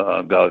 and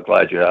I'm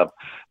glad you have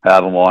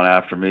them on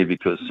after me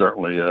because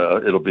certainly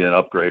it'll be an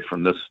upgrade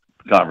from this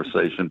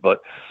conversation. But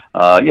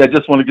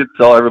just want to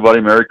tell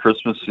everybody Merry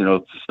Christmas.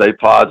 Stay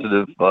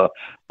positive.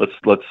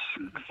 Let's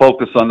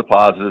focus on the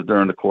positive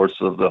during the course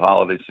of the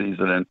holiday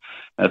season, and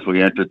as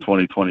we enter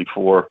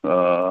 2024,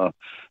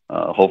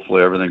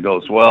 hopefully everything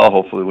goes well.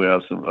 Hopefully we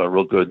have some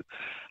real good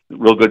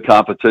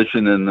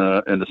competition in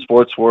the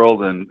sports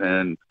world,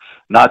 and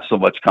not so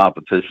much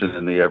competition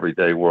in the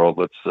everyday world.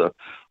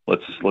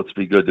 Let's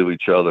be good to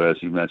each other, as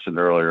you mentioned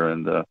earlier,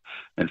 and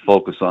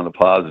focus on the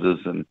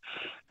positives and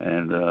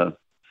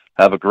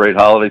have a great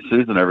holiday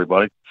season,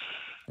 everybody.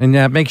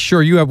 And make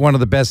sure you have one of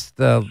the best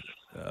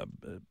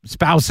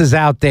spouses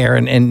out there,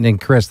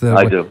 and Chris.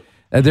 I do.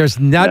 There's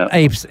not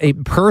a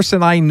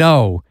person I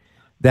know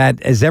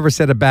that has ever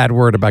said a bad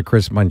word about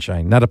Chris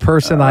Mondschein. Not a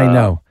person I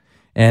know.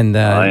 And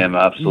I am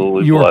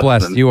absolutely you are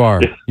blessed. You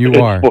are.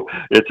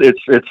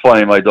 It's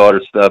funny. My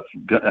daughter Steph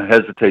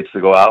hesitates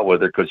to go out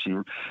with her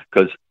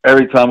because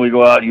every time we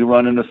go out, you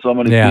run into so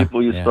many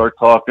people. You start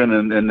talking,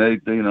 and they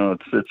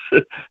it's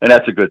and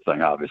that's a good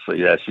thing,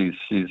 obviously. Yeah, she's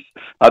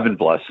I've been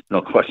blessed,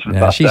 no question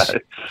about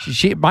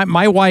that.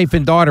 My wife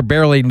and daughter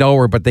barely know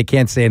her, but they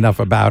can't say enough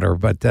about her.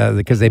 But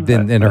because they've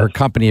been in her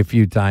company a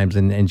few times,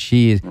 and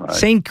she is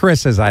Saint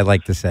Chris, as I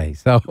like to say.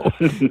 So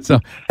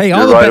hey,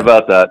 you're right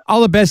about that. All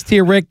the best to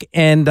you, Rick.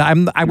 And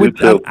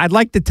I'd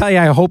like to tell you,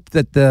 I hope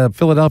that the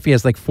Philadelphia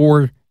has like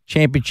 4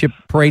 championship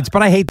parades,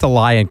 but I hate to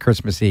lie on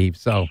Christmas Eve.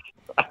 So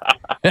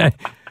we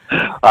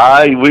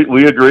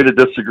agree to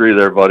disagree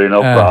there, buddy.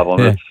 No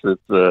problem. It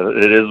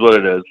is what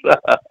it is.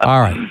 All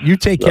right, you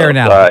take care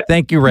now. Right.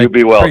 Thank you, Rick. You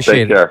be well.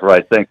 Appreciate take care.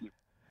 Right. Thank you.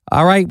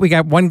 All right, we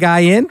got 1 guy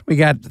in. We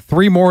got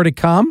 3 more to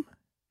come.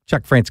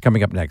 Chuck Frantz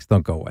coming up next.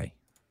 Don't go away.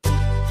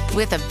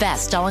 With the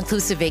best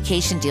all-inclusive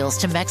vacation deals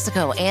to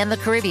Mexico and the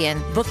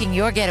Caribbean, booking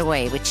your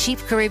getaway with Cheap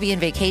Caribbean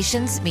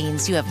Vacations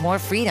means you have more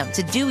freedom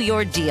to do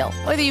your deal.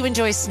 Whether you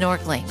enjoy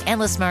snorkeling,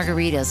 endless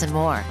margaritas, and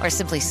more, or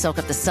simply soak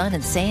up the sun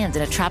and sand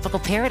in a tropical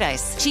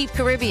paradise, Cheap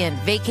Caribbean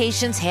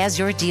Vacations has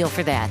your deal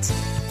for that.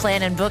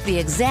 Plan and book the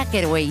exact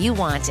getaway you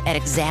want at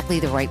exactly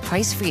the right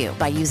price for you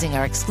by using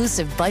our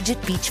exclusive Budget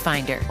Beach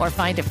Finder, or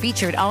find a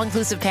featured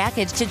all-inclusive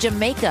package to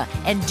Jamaica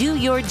and do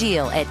your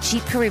deal at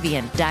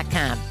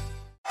cheapcaribbean.com.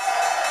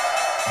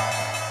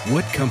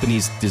 What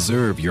companies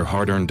deserve your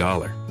hard-earned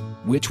dollar?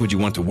 Which would you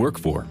want to work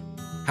for?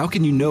 How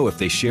can you know if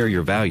they share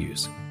your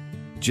values?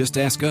 Just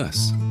ask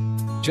us.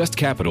 Just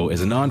Capital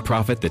is a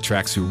nonprofit that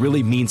tracks who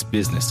really means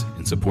business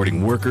in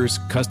supporting workers,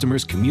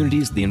 customers,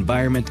 communities, the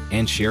environment,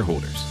 and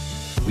shareholders.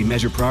 We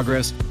measure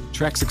progress,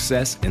 track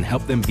success, and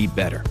help them be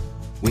better.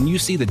 When you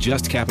see the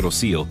Just Capital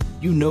seal,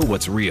 you know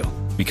what's real,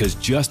 because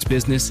just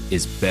business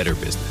is better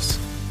business.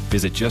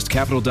 Visit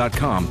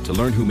justcapital.com to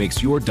learn who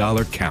makes your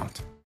dollar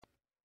count.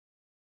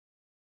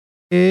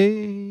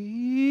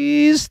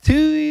 Is to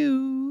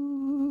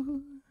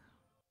you.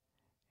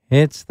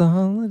 It's the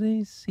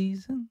holiday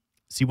season.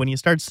 See, when you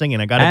start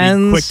singing, I got to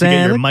be quick to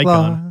get your mic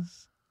on.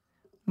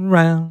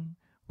 Round.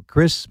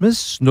 Christmas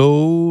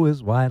snow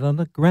is white on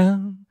the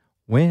ground.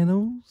 When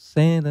old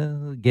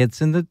Santa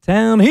gets into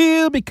town,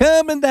 he'll be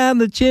coming down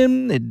the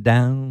chimney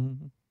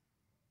down.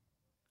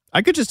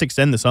 I could just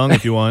extend the song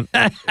if you want.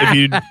 If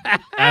you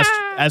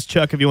ask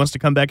Chuck if he wants to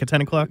come back at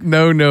 10 o'clock.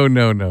 No.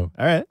 All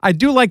right. I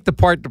do like the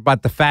part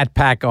about the fat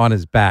pack on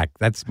his back.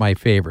 That's my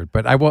favorite.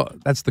 But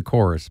that's the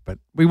chorus. But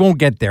we won't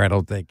get there, I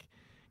don't think.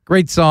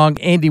 Great song.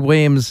 Andy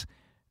Williams,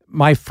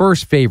 my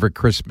first favorite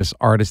Christmas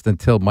artist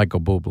until Michael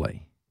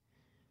Bublé.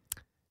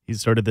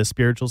 He's sort of the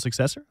spiritual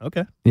successor?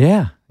 Okay.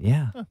 Yeah.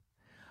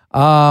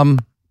 Huh.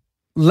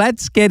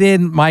 Let's get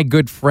in my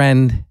good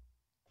friend,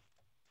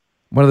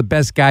 one of the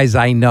best guys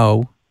I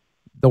know,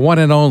 the one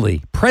and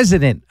only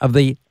president of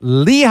the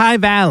Lehigh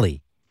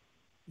Valley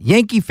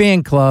Yankee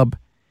Fan Club.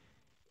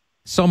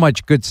 So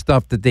much good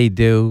stuff that they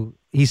do.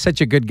 He's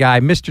such a good guy.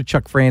 Mr.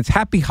 Chuck Frantz,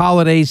 happy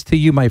holidays to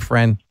you, my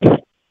friend.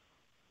 Good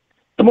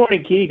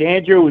morning, Keith.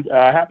 Andrew,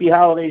 happy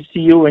holidays to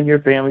you and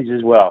your families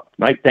as well.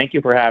 Mike, thank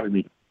you for having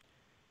me.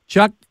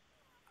 Chuck,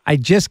 I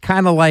just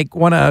kind of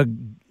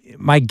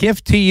my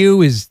gift to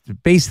you is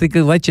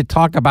basically let you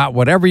talk about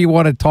whatever you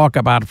want to talk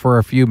about for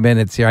a few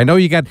minutes here. I know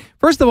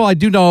first of all, I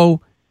do know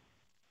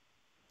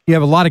you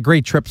have a lot of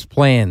great trips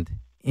planned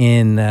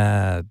in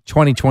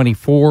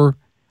 2024.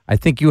 I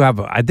think you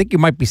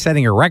might be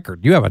setting a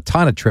record. You have a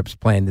ton of trips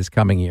planned this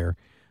coming year.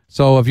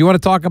 So if you want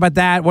to talk about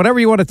that,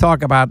 whatever you want to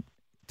talk about,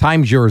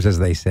 time's yours, as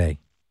they say.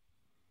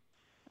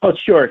 Oh,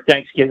 sure.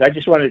 Thanks, kid. I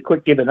just wanted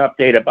to give an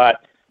update about,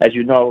 as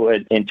you know,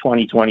 in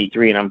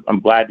 2023, and I'm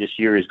glad this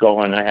year is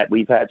going.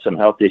 We've had some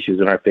health issues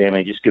in our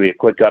family. Just give you a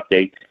quick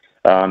update.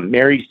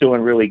 Mary's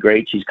doing really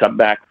great. She's come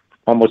back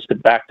almost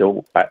back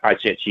to, I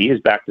said she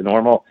is back to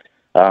normal.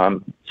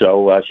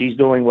 So she's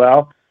doing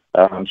well.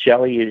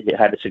 Shelly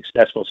had a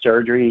successful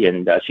surgery,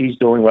 and she's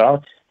doing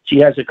well. She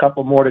has a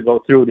couple more to go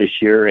through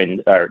this year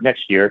or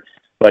next year,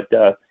 but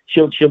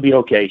she'll be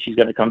okay. She's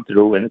going to come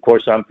through, and of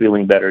course, I'm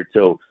feeling better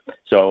too.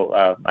 So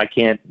I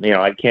can't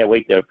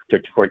wait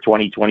for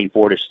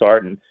 2024 to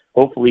start, and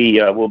hopefully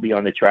we'll be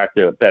on the track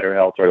to better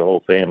health for the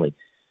whole family.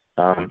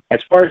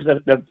 As far as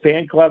the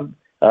fan club,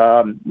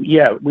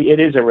 it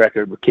is a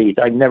record, Keith.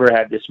 I never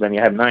had this many.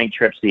 I have 9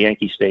 trips to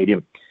Yankee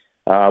Stadium.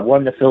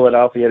 One to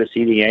Philadelphia to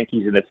see the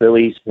Yankees and the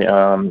Phillies.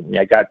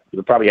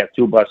 We'll probably have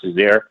 2 buses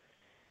there,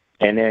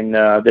 and then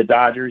the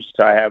Dodgers.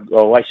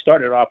 I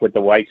started off with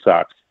the White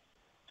Sox.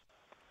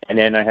 And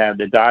then I have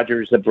the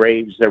Dodgers, the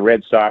Braves, the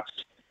Red Sox,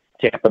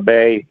 Tampa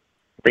Bay,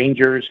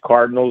 Rangers,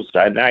 Cardinals.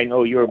 I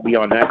know you'll be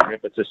on that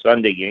trip. It's a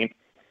Sunday game.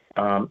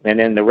 And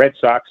then the Red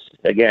Sox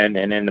again,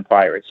 and then the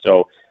Pirates.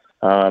 So,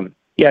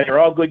 they're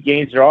all good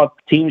games. They're all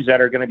teams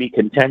that are going to be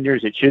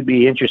contenders. It should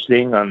be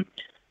interesting.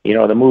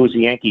 The moves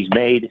the Yankees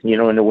made.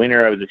 In the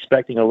winter, I was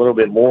expecting a little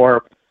bit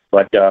more.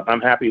 But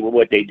I'm happy with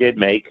what they did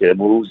make, the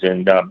moves.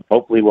 And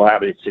hopefully we'll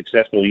have a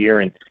successful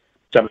year, and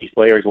some of these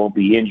players won't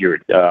be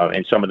injured,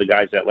 and some of the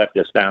guys that left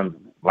us down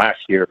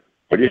last year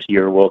or this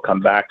year will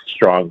come back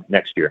strong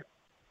next year.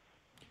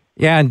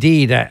 Yeah,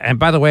 indeed. And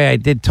by the way, I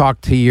did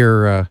talk to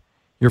your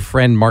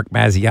friend Mark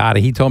Mazziotti.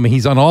 He told me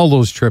he's on all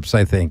those trips.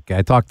 I think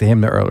I talked to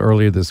him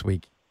earlier this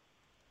week.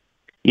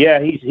 Yeah,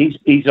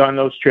 he's on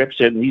those trips,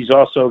 and he's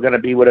also going to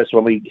be with us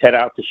when we head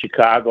out to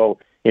Chicago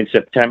in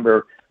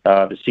September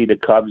to see the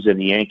Cubs and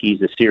the Yankees,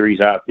 the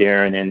series out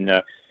there. And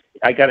then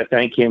I got to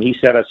thank him. He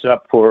set us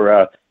up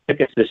for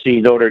tickets to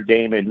see Notre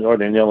Dame in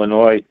Northern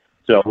Illinois.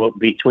 So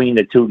between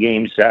the 2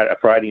 games,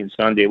 Friday and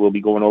Sunday, we'll be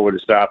going over to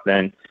South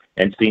Bend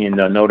and seeing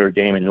Notre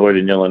Dame in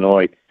Northern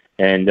Illinois.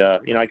 And,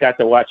 I got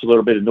to watch a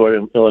little bit of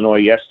Northern Illinois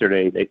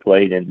yesterday. They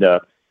played, and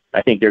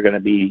I think they're going to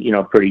be,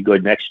 pretty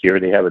good next year.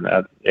 They haven't,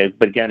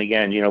 but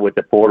again, with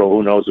the portal,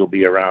 who knows who'll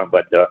be around.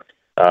 But,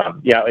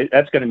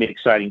 that's going to be an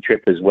exciting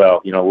trip as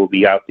well. We'll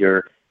be out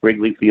there,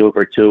 Wrigley Field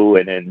for 2,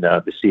 and then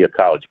to see a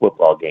college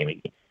football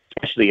game. It's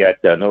especially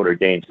at Notre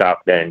Dame South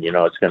Bend.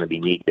 It's going to be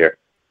neat there.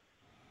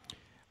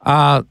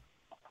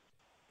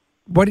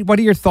 What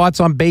are your thoughts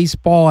on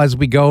baseball as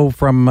we go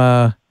from?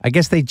 I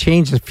guess they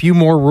changed a few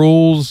more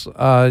rules.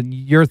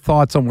 Your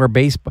thoughts on where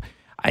baseball?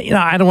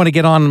 I don't want to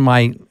get on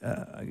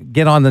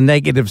the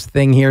negatives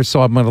thing here,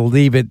 so I'm going to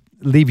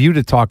leave you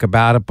to talk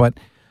about it. But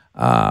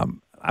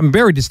I'm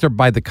very disturbed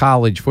by the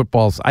college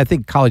football. I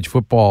think college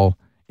football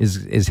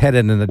is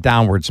headed in a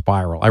downward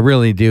spiral. I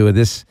really do.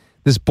 This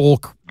bowl.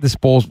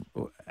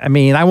 I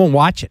mean, I won't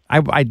watch it.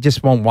 I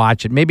just won't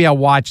watch it. Maybe I'll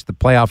watch the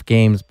playoff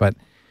games, but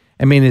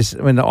I mean,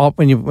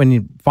 when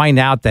you find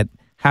out that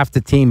half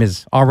the team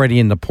is already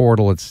in the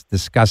portal, it's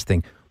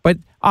disgusting. But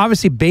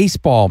obviously,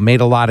 baseball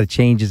made a lot of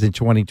changes in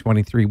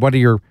 2023. What are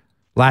your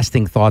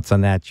lasting thoughts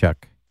on that,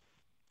 Chuck?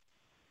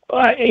 Well,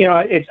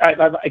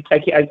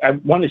 I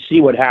want to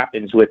see what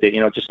happens with it.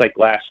 Just like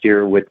last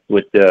year with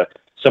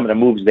some of the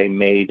moves they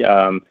made.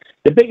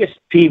 The biggest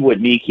peeve with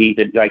me, Keith,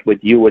 like with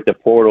you with the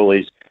portal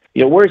is,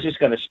 where's this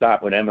going to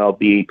stop with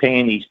MLB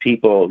paying these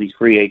people, these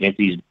free agents,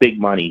 these big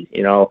money?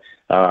 Look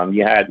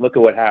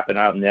at what happened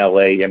out in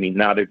LA. I mean,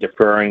 now they're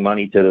deferring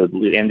money to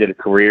the end of the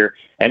career,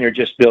 and they're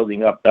just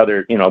building up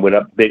other,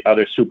 with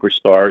other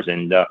superstars.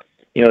 And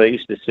they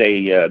used to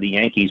say the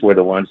Yankees were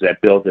the ones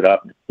that built it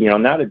up.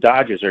 Now the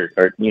Dodgers are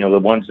the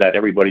ones that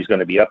everybody's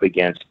going to be up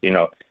against.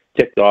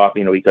 Ticked off.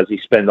 Because they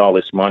spend all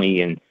this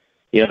money and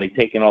they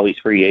take in all these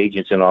free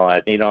agents and all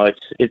that.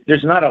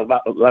 There's not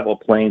a level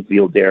playing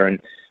field there.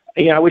 And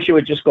I wish it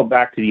would just go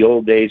back to the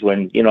old days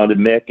when the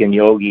Mick and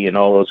Yogi and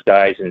all those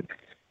guys and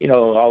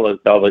all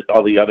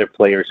the other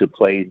players who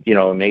played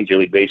in Major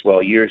League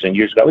Baseball years and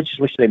years ago. I just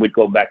wish they would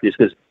go back to this,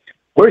 because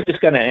where's this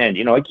going to end?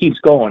 It keeps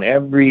going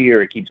every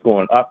year. It keeps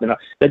going up and up.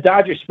 The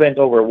Dodgers spent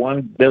over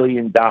 $1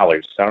 billion.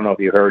 I don't know if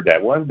you heard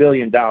that. $1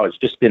 billion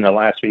just in the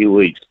last few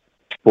weeks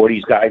for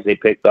these guys they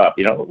picked up.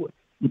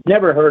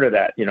 Never heard of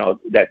that.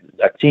 That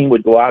a team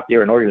would go out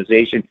there, an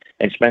organization,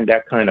 and spend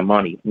that kind of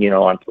money,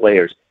 on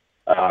players.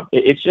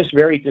 It's just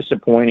very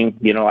disappointing,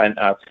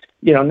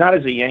 and not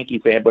as a Yankee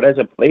fan, but as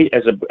a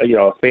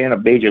fan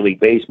of Major League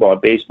Baseball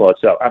and baseball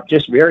itself. I'm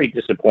just very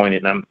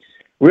disappointed, and I'm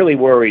really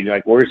worried.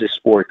 Like, where's this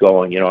sport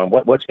going? And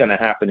what's going to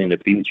happen in the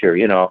future?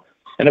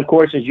 And of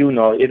course, as you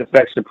know, it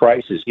affects the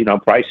prices.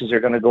 Prices are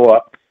going to go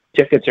up,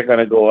 tickets are going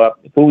to go up,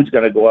 food's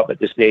going to go up at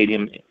the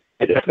stadium.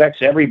 It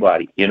affects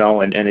everybody,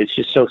 and it's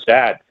just so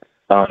sad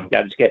that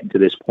it's getting to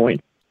this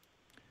point.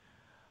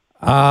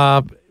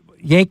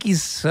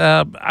 Yankees,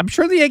 I'm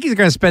sure the Yankees are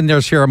going to spend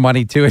their share of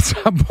money too at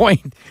some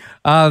point.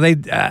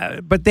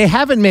 But they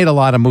haven't made a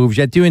lot of moves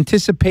yet. Do you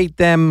anticipate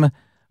them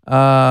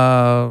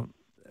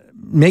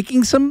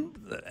making some?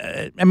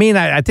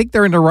 I think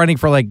they're in the running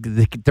for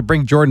to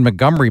bring Jordan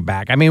Montgomery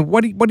back. I mean,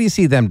 what do you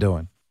see them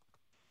doing?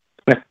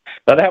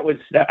 Well,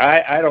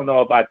 I don't know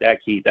about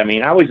that, Keith. I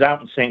mean, I was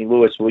out in St.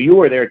 Louis. Well, you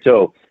were there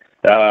too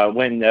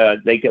when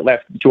they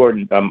left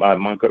Jordan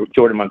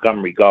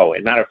Montgomery go.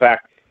 As a matter of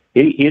fact,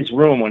 his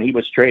room when he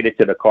was traded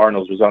to the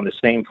Cardinals was on the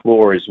same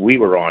floor as we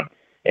were on,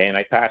 and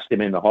I passed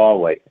him in the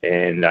hallway,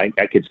 and I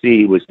could see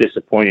he was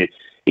disappointed.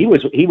 He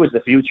was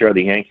the future of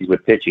the Yankees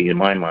with pitching, in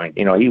my mind.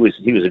 He was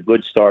a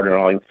good starter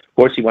and all. Of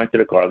course, he went to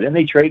the Cardinals. Then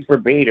they trade for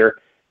Bader.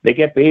 They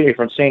get Bader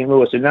from St.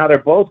 Louis, and now they're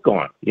both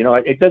gone.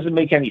 It doesn't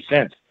make any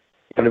sense.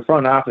 In the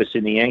front office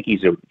in the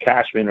Yankees, or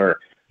Cashman, or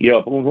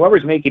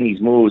whoever's making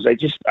these moves, I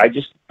just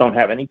don't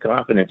have any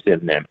confidence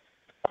in them.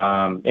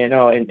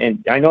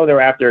 And I know they're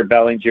after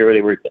Bellinger.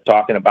 They were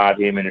talking about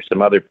him, and there's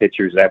some other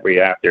pitchers that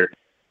we're after.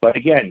 But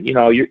again,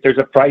 there's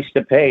a price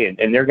to pay,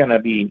 and they're going to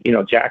be,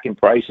 jacking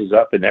prices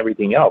up and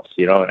everything else.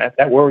 And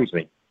that worries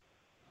me.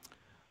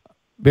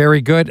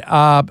 Very good.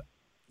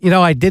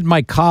 I did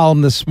my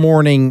column this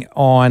morning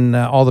on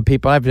all the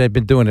people. I've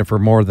been doing it for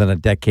more than a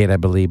decade, I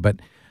believe, but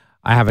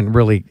I haven't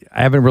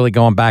really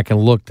gone back and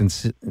looked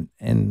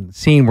and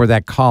seen where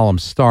that column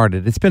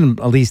started. It's been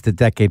at least a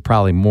decade,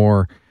 probably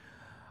more.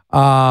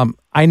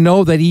 I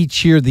know that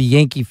each year the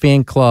Yankee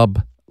fan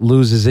club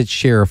loses its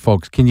share of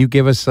folks. Can you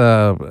give us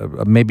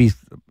maybe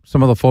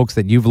some of the folks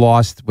that you've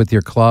lost with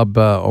your club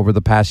over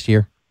the past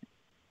year?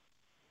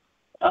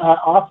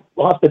 Off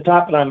the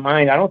top of my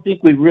mind, I don't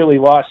think we really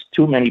lost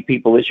too many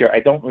people this year. I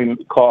don't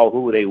recall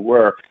who they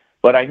were,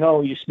 but I know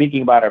you're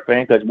speaking about our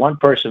fan club. One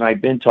person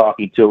I've been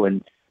talking to,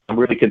 and I'm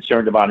really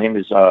concerned about him,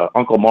 is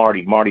Uncle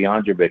Marty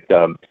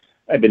Androvic.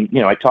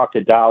 I talked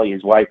to Dolly,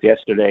 his wife,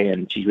 yesterday,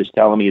 and she was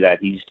telling me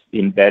that he's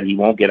in bed. He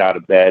won't get out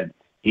of bed.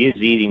 He is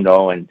eating,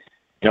 though, and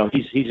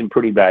he's in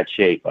pretty bad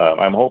shape.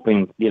 I'm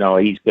hoping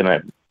he's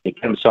gonna get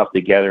himself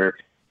together,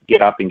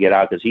 get up and get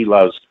out, because he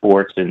loves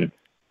sports. And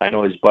I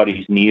know his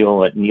buddies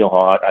Neil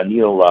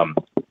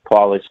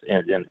Paulus,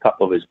 and a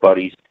couple of his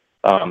buddies.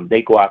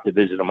 They go out to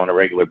visit him on a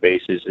regular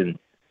basis, and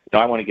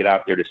I want to get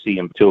out there to see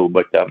him too.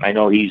 But I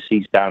know he's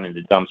down in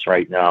the dumps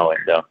right now,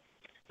 and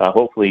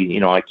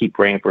hopefully, I keep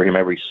praying for him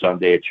every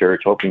Sunday at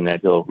church, hoping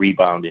that he'll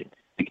rebound and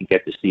we can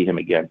get to see him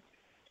again.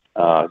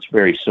 It's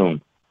very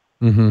soon.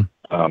 Mm-hmm.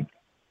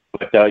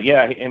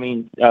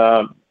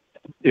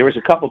 there was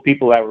a couple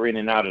people that were in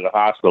and out of the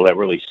hospital that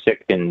were really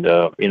sick, and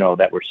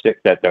that were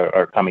sick that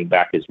are coming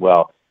back as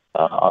well.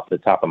 Off the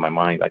top of my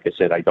mind, like I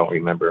said, I don't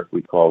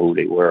recall who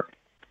they were.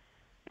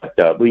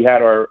 But we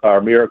had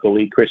our Miracle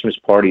League Christmas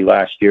party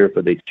last year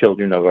for the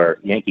children of our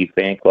Yankee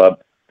fan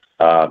club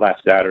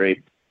last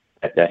Saturday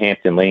at the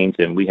Hampton Lanes,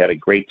 and we had a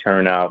great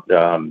turnout.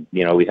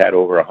 We had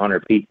over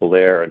 100 people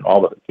there, and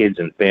all the kids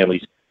and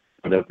families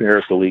from the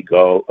Miracle League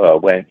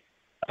went.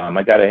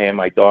 I got to hand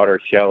my daughter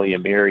Shelly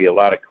and Mary a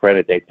lot of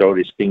credit. They throw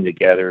this thing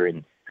together,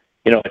 and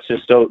it's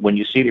just so when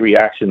you see the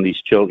reaction of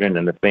these children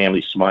and the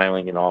families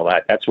smiling and all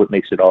that, that's what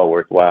makes it all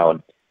worthwhile.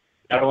 And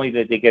not only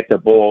did they get the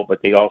bowl,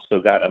 but they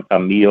also got a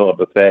meal, a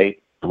buffet,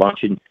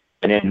 luncheon,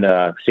 and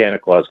then Santa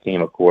Claus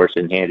came, of course,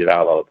 and handed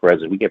out all the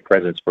presents. We get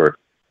presents for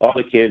all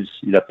the kids,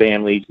 the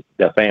families,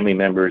 the family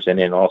members, and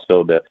then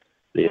also the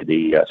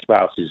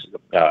spouses.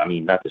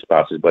 Not the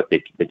spouses, but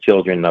the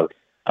children of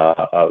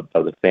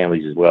the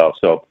families as well.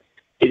 So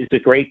it's a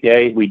great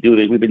day. We do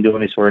this. We've been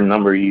doing this for a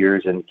number of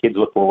years, and kids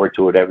look forward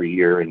to it every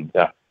year, and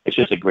it's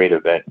just a great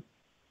event.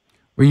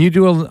 Well, you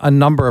do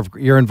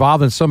you're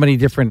involved in so many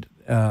different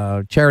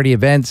charity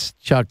events,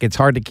 Chuck. It's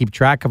hard to keep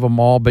track of them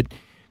all, but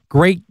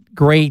great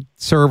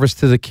service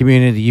to the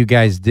community you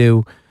guys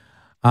do.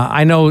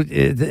 I know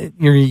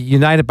you're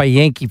united by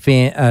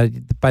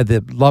by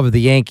the love of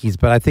the Yankees,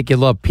 but I think you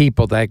love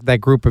people,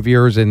 that group of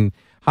yours. And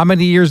how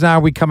many years now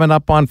are we coming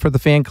up on for the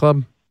fan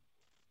club?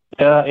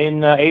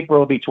 In April,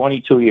 it'll be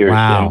 22 years.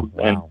 Wow.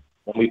 And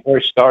when we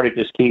first started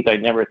this, Keith, I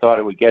never thought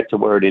it would get to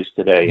where it is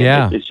today.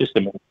 Yeah. It's just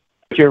amazing.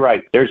 But you're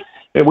right.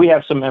 We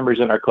have some members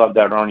in our club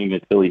that aren't even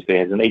Phillies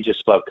fans, and they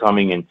just love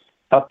coming and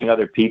helping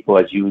other people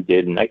as you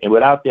did. And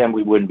without them,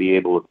 we wouldn't be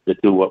able to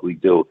do what we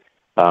do.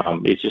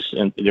 It's just,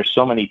 and there's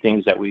so many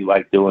things that we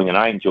like doing, and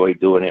I enjoy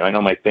doing it. I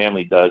know my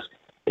family does.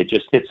 It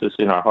just hits us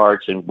in our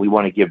hearts, and we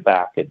want to give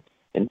back, and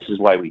this is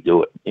why we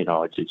do it.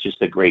 It's just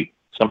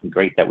something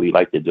great that we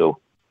like to do.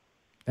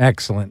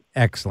 Excellent.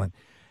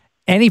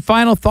 Any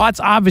final thoughts?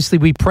 Obviously,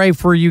 we pray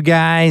for you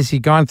guys.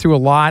 You've gone through a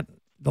lot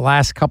the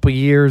last couple of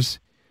years.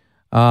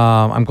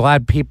 I'm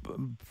glad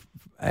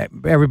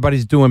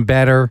everybody's doing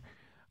better.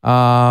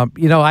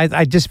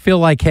 I just feel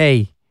like,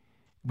 hey,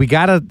 we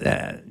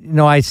gotta.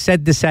 I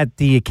said this at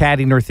the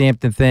Caddy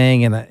Northampton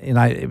thing,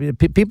 and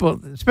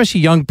people,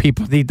 especially young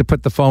people, need to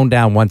put the phone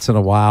down once in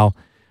a while.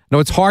 No,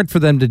 it's hard for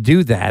them to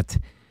do that.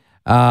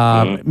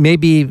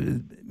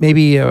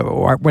 Maybe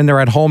or when they're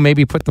at home,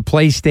 maybe put the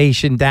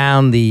PlayStation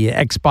down, the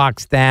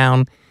Xbox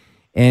down,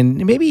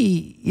 and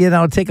maybe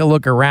take a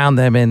look around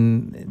them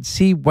and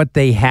see what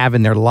they have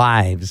in their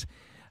lives.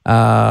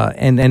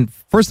 And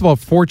first of all,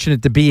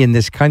 fortunate to be in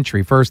this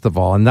country, first of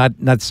all, and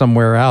not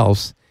somewhere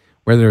else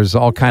where there's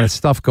all kind of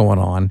stuff going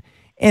on.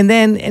 And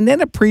then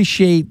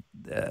appreciate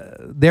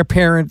their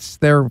parents,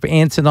 their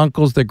aunts and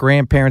uncles, their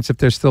grandparents if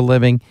they're still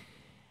living.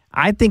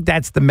 I think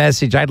that's the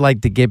message I'd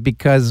like to give,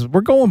 because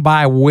we're going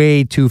by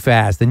way too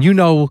fast. And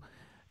when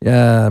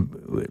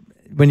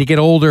you get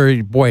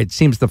older, boy, it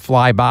seems to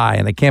fly by.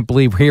 And I can't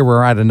believe here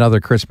we're at another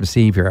Christmas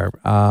Eve here.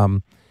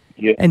 And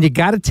you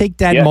got to take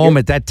that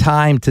moment, that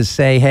time to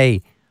say,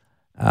 hey,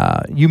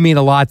 you mean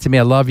a lot to me.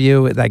 I love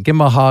you. Give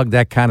them a hug,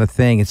 that kind of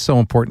thing. It's so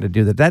important to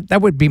do that.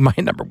 That would be my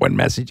number one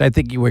message. I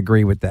think you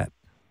agree with that.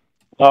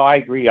 Oh, I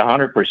agree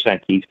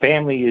 100%, Keith.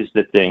 Family is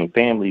the thing.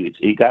 Family,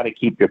 you got to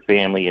keep your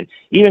family, and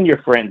even your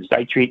friends.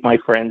 I treat my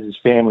friends as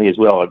family as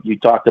well. You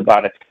talked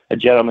about a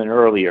gentleman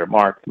earlier,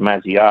 Mark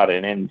Mazziata,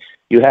 and then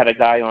you had a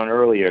guy on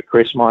earlier,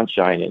 Chris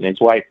Mondschein, and his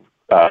wife,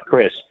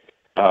 Chris.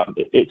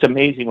 It's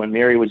amazing when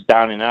Mary was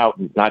down and out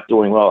and not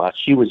doing well.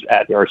 She was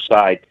at her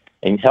side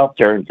and helped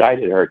her and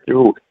guided her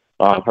through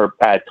her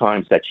bad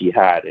times that she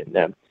had.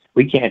 And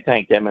we can't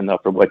thank them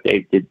enough for what they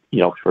did,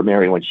 for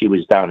Mary when she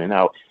was down and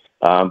out.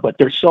 But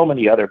there's so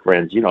many other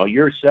friends,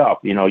 yourself,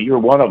 you're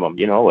one of them,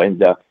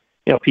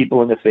 and,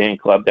 people in the fan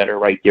club that are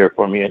right there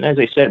for me. And as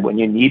I said, when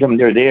you need them,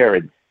 they're there.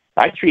 And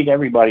I treat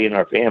everybody in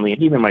our family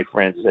and even my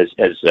friends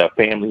as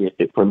family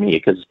for me,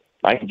 because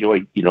I enjoy,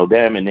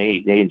 them, and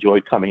they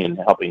enjoy coming and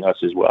helping us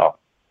as well.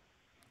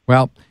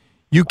 Well,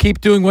 you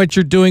keep doing what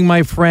you're doing,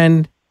 my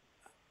friend.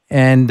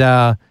 And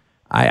I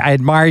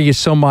admire you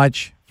so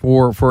much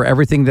for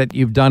everything that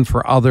you've done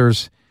for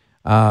others.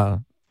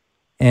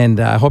 And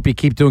I hope you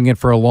keep doing it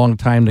for a long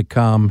time to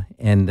come.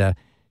 And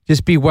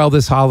just be well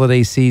this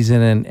holiday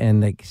season,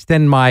 and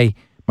extend my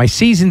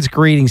season's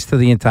greetings to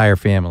the entire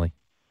family.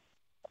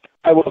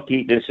 I will,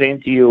 Keith. The same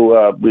to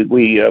you.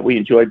 We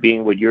enjoy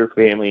being with your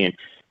family, and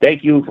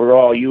thank you for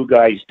all you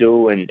guys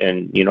do, and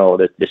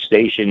the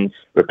station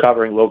for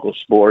covering local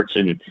sports,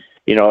 and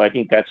I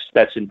think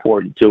that's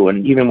important too.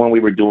 And even when we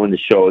were doing the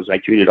shows, I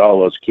treated all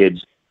those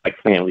kids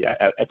like family.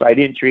 If I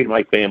didn't treat them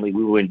like family,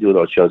 we wouldn't do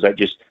those shows. I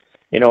just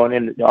and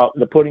then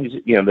the puddings,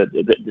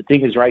 the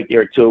thing is right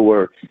there too,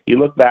 where you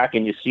look back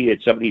and you see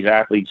it. Some of these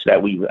athletes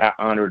that we've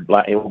honored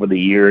over the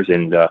years,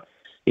 and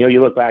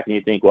you look back and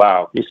you think,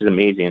 wow, this is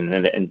amazing.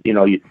 And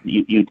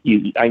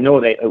you I know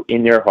that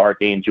in their heart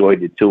they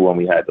enjoyed it too when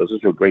we had those.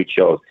 Those were great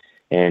shows.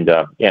 And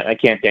I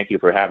can't thank you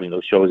for having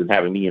those shows and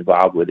having me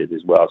involved with it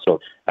as well. So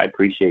I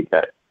appreciate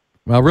that.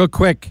 Well, real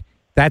quick,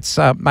 that's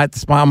on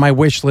my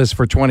wish list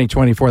for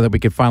 2024 that we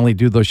could finally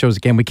do those shows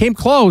again. We came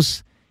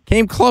close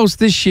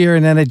this year,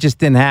 and then it just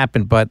didn't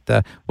happen. But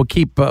we'll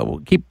keep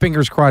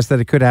fingers crossed that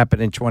it could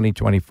happen in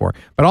 2024.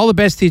 But all the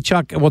best to you,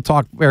 Chuck, and we'll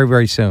talk very,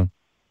 very soon.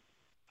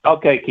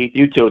 Okay, Keith,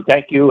 you too.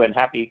 Thank you, and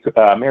happy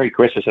Merry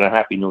Christmas and a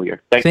Happy New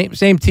Year.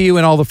 Same to you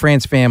and all the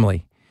France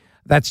family.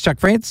 That's Chuck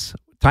France.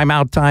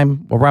 Timeout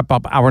time. We'll wrap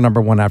up hour number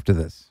 1 after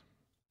this.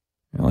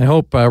 Well, I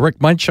hope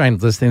Rick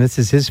Mondschein's listening. This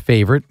is his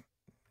favorite.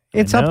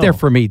 It's up there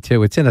for me,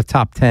 too. It's in a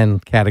top 10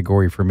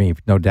 category for me,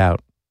 no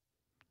doubt.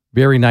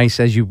 Very nice.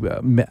 I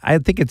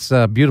think it's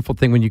a beautiful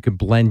thing when you can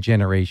blend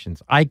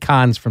generations,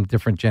 icons from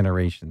different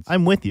generations.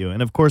 I'm with you.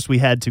 And, of course, we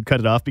had to cut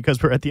it off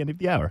because we're at the end of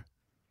the hour.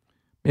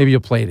 Maybe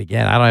you'll play it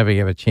again. I don't ever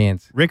have a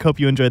chance. Rick, hope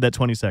you enjoyed that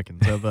 20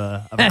 seconds of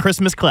a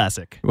Christmas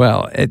classic.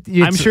 Well,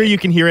 I'm sure you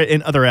can hear it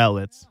in other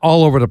outlets.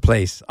 All over the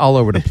place.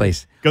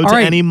 Go to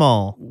any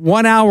mall.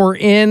 1 hour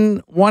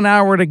in, 1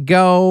 hour to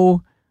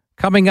go.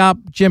 Coming up,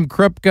 Jim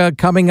Krupka.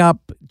 Coming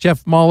up,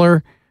 Jeff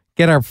Mueller.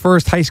 Get our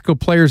first high school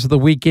players of the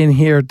week in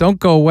here. Don't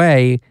go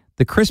away.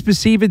 The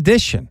Christmas Eve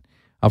edition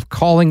of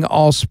Calling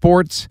All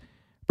Sports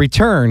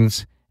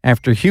returns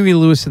after Huey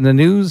Lewis in the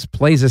News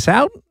plays us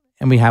out,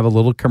 and we have a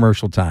little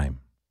commercial time.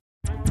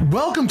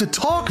 Welcome to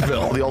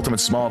Talkville, the ultimate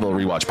Smallville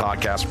rewatch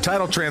podcast.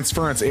 Title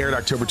Transference aired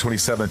October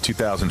 27,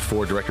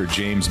 2004. Director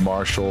James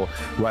Marshall,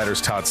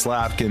 writers Todd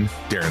Slavkin,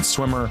 Darren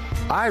Swimmer.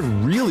 I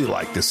really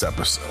like this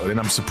episode, and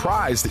I'm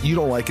surprised that you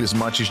don't like it as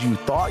much as you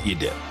thought you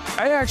did.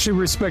 I actually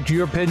respect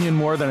your opinion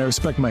more than I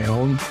respect my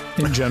own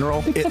in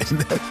general.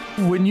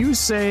 When you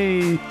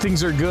say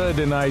things are good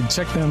and I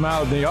check them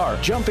out, they are.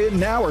 Jump in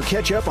now or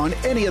catch up on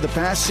any of the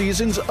past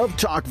seasons of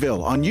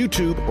Talkville on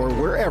YouTube or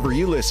wherever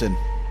you listen.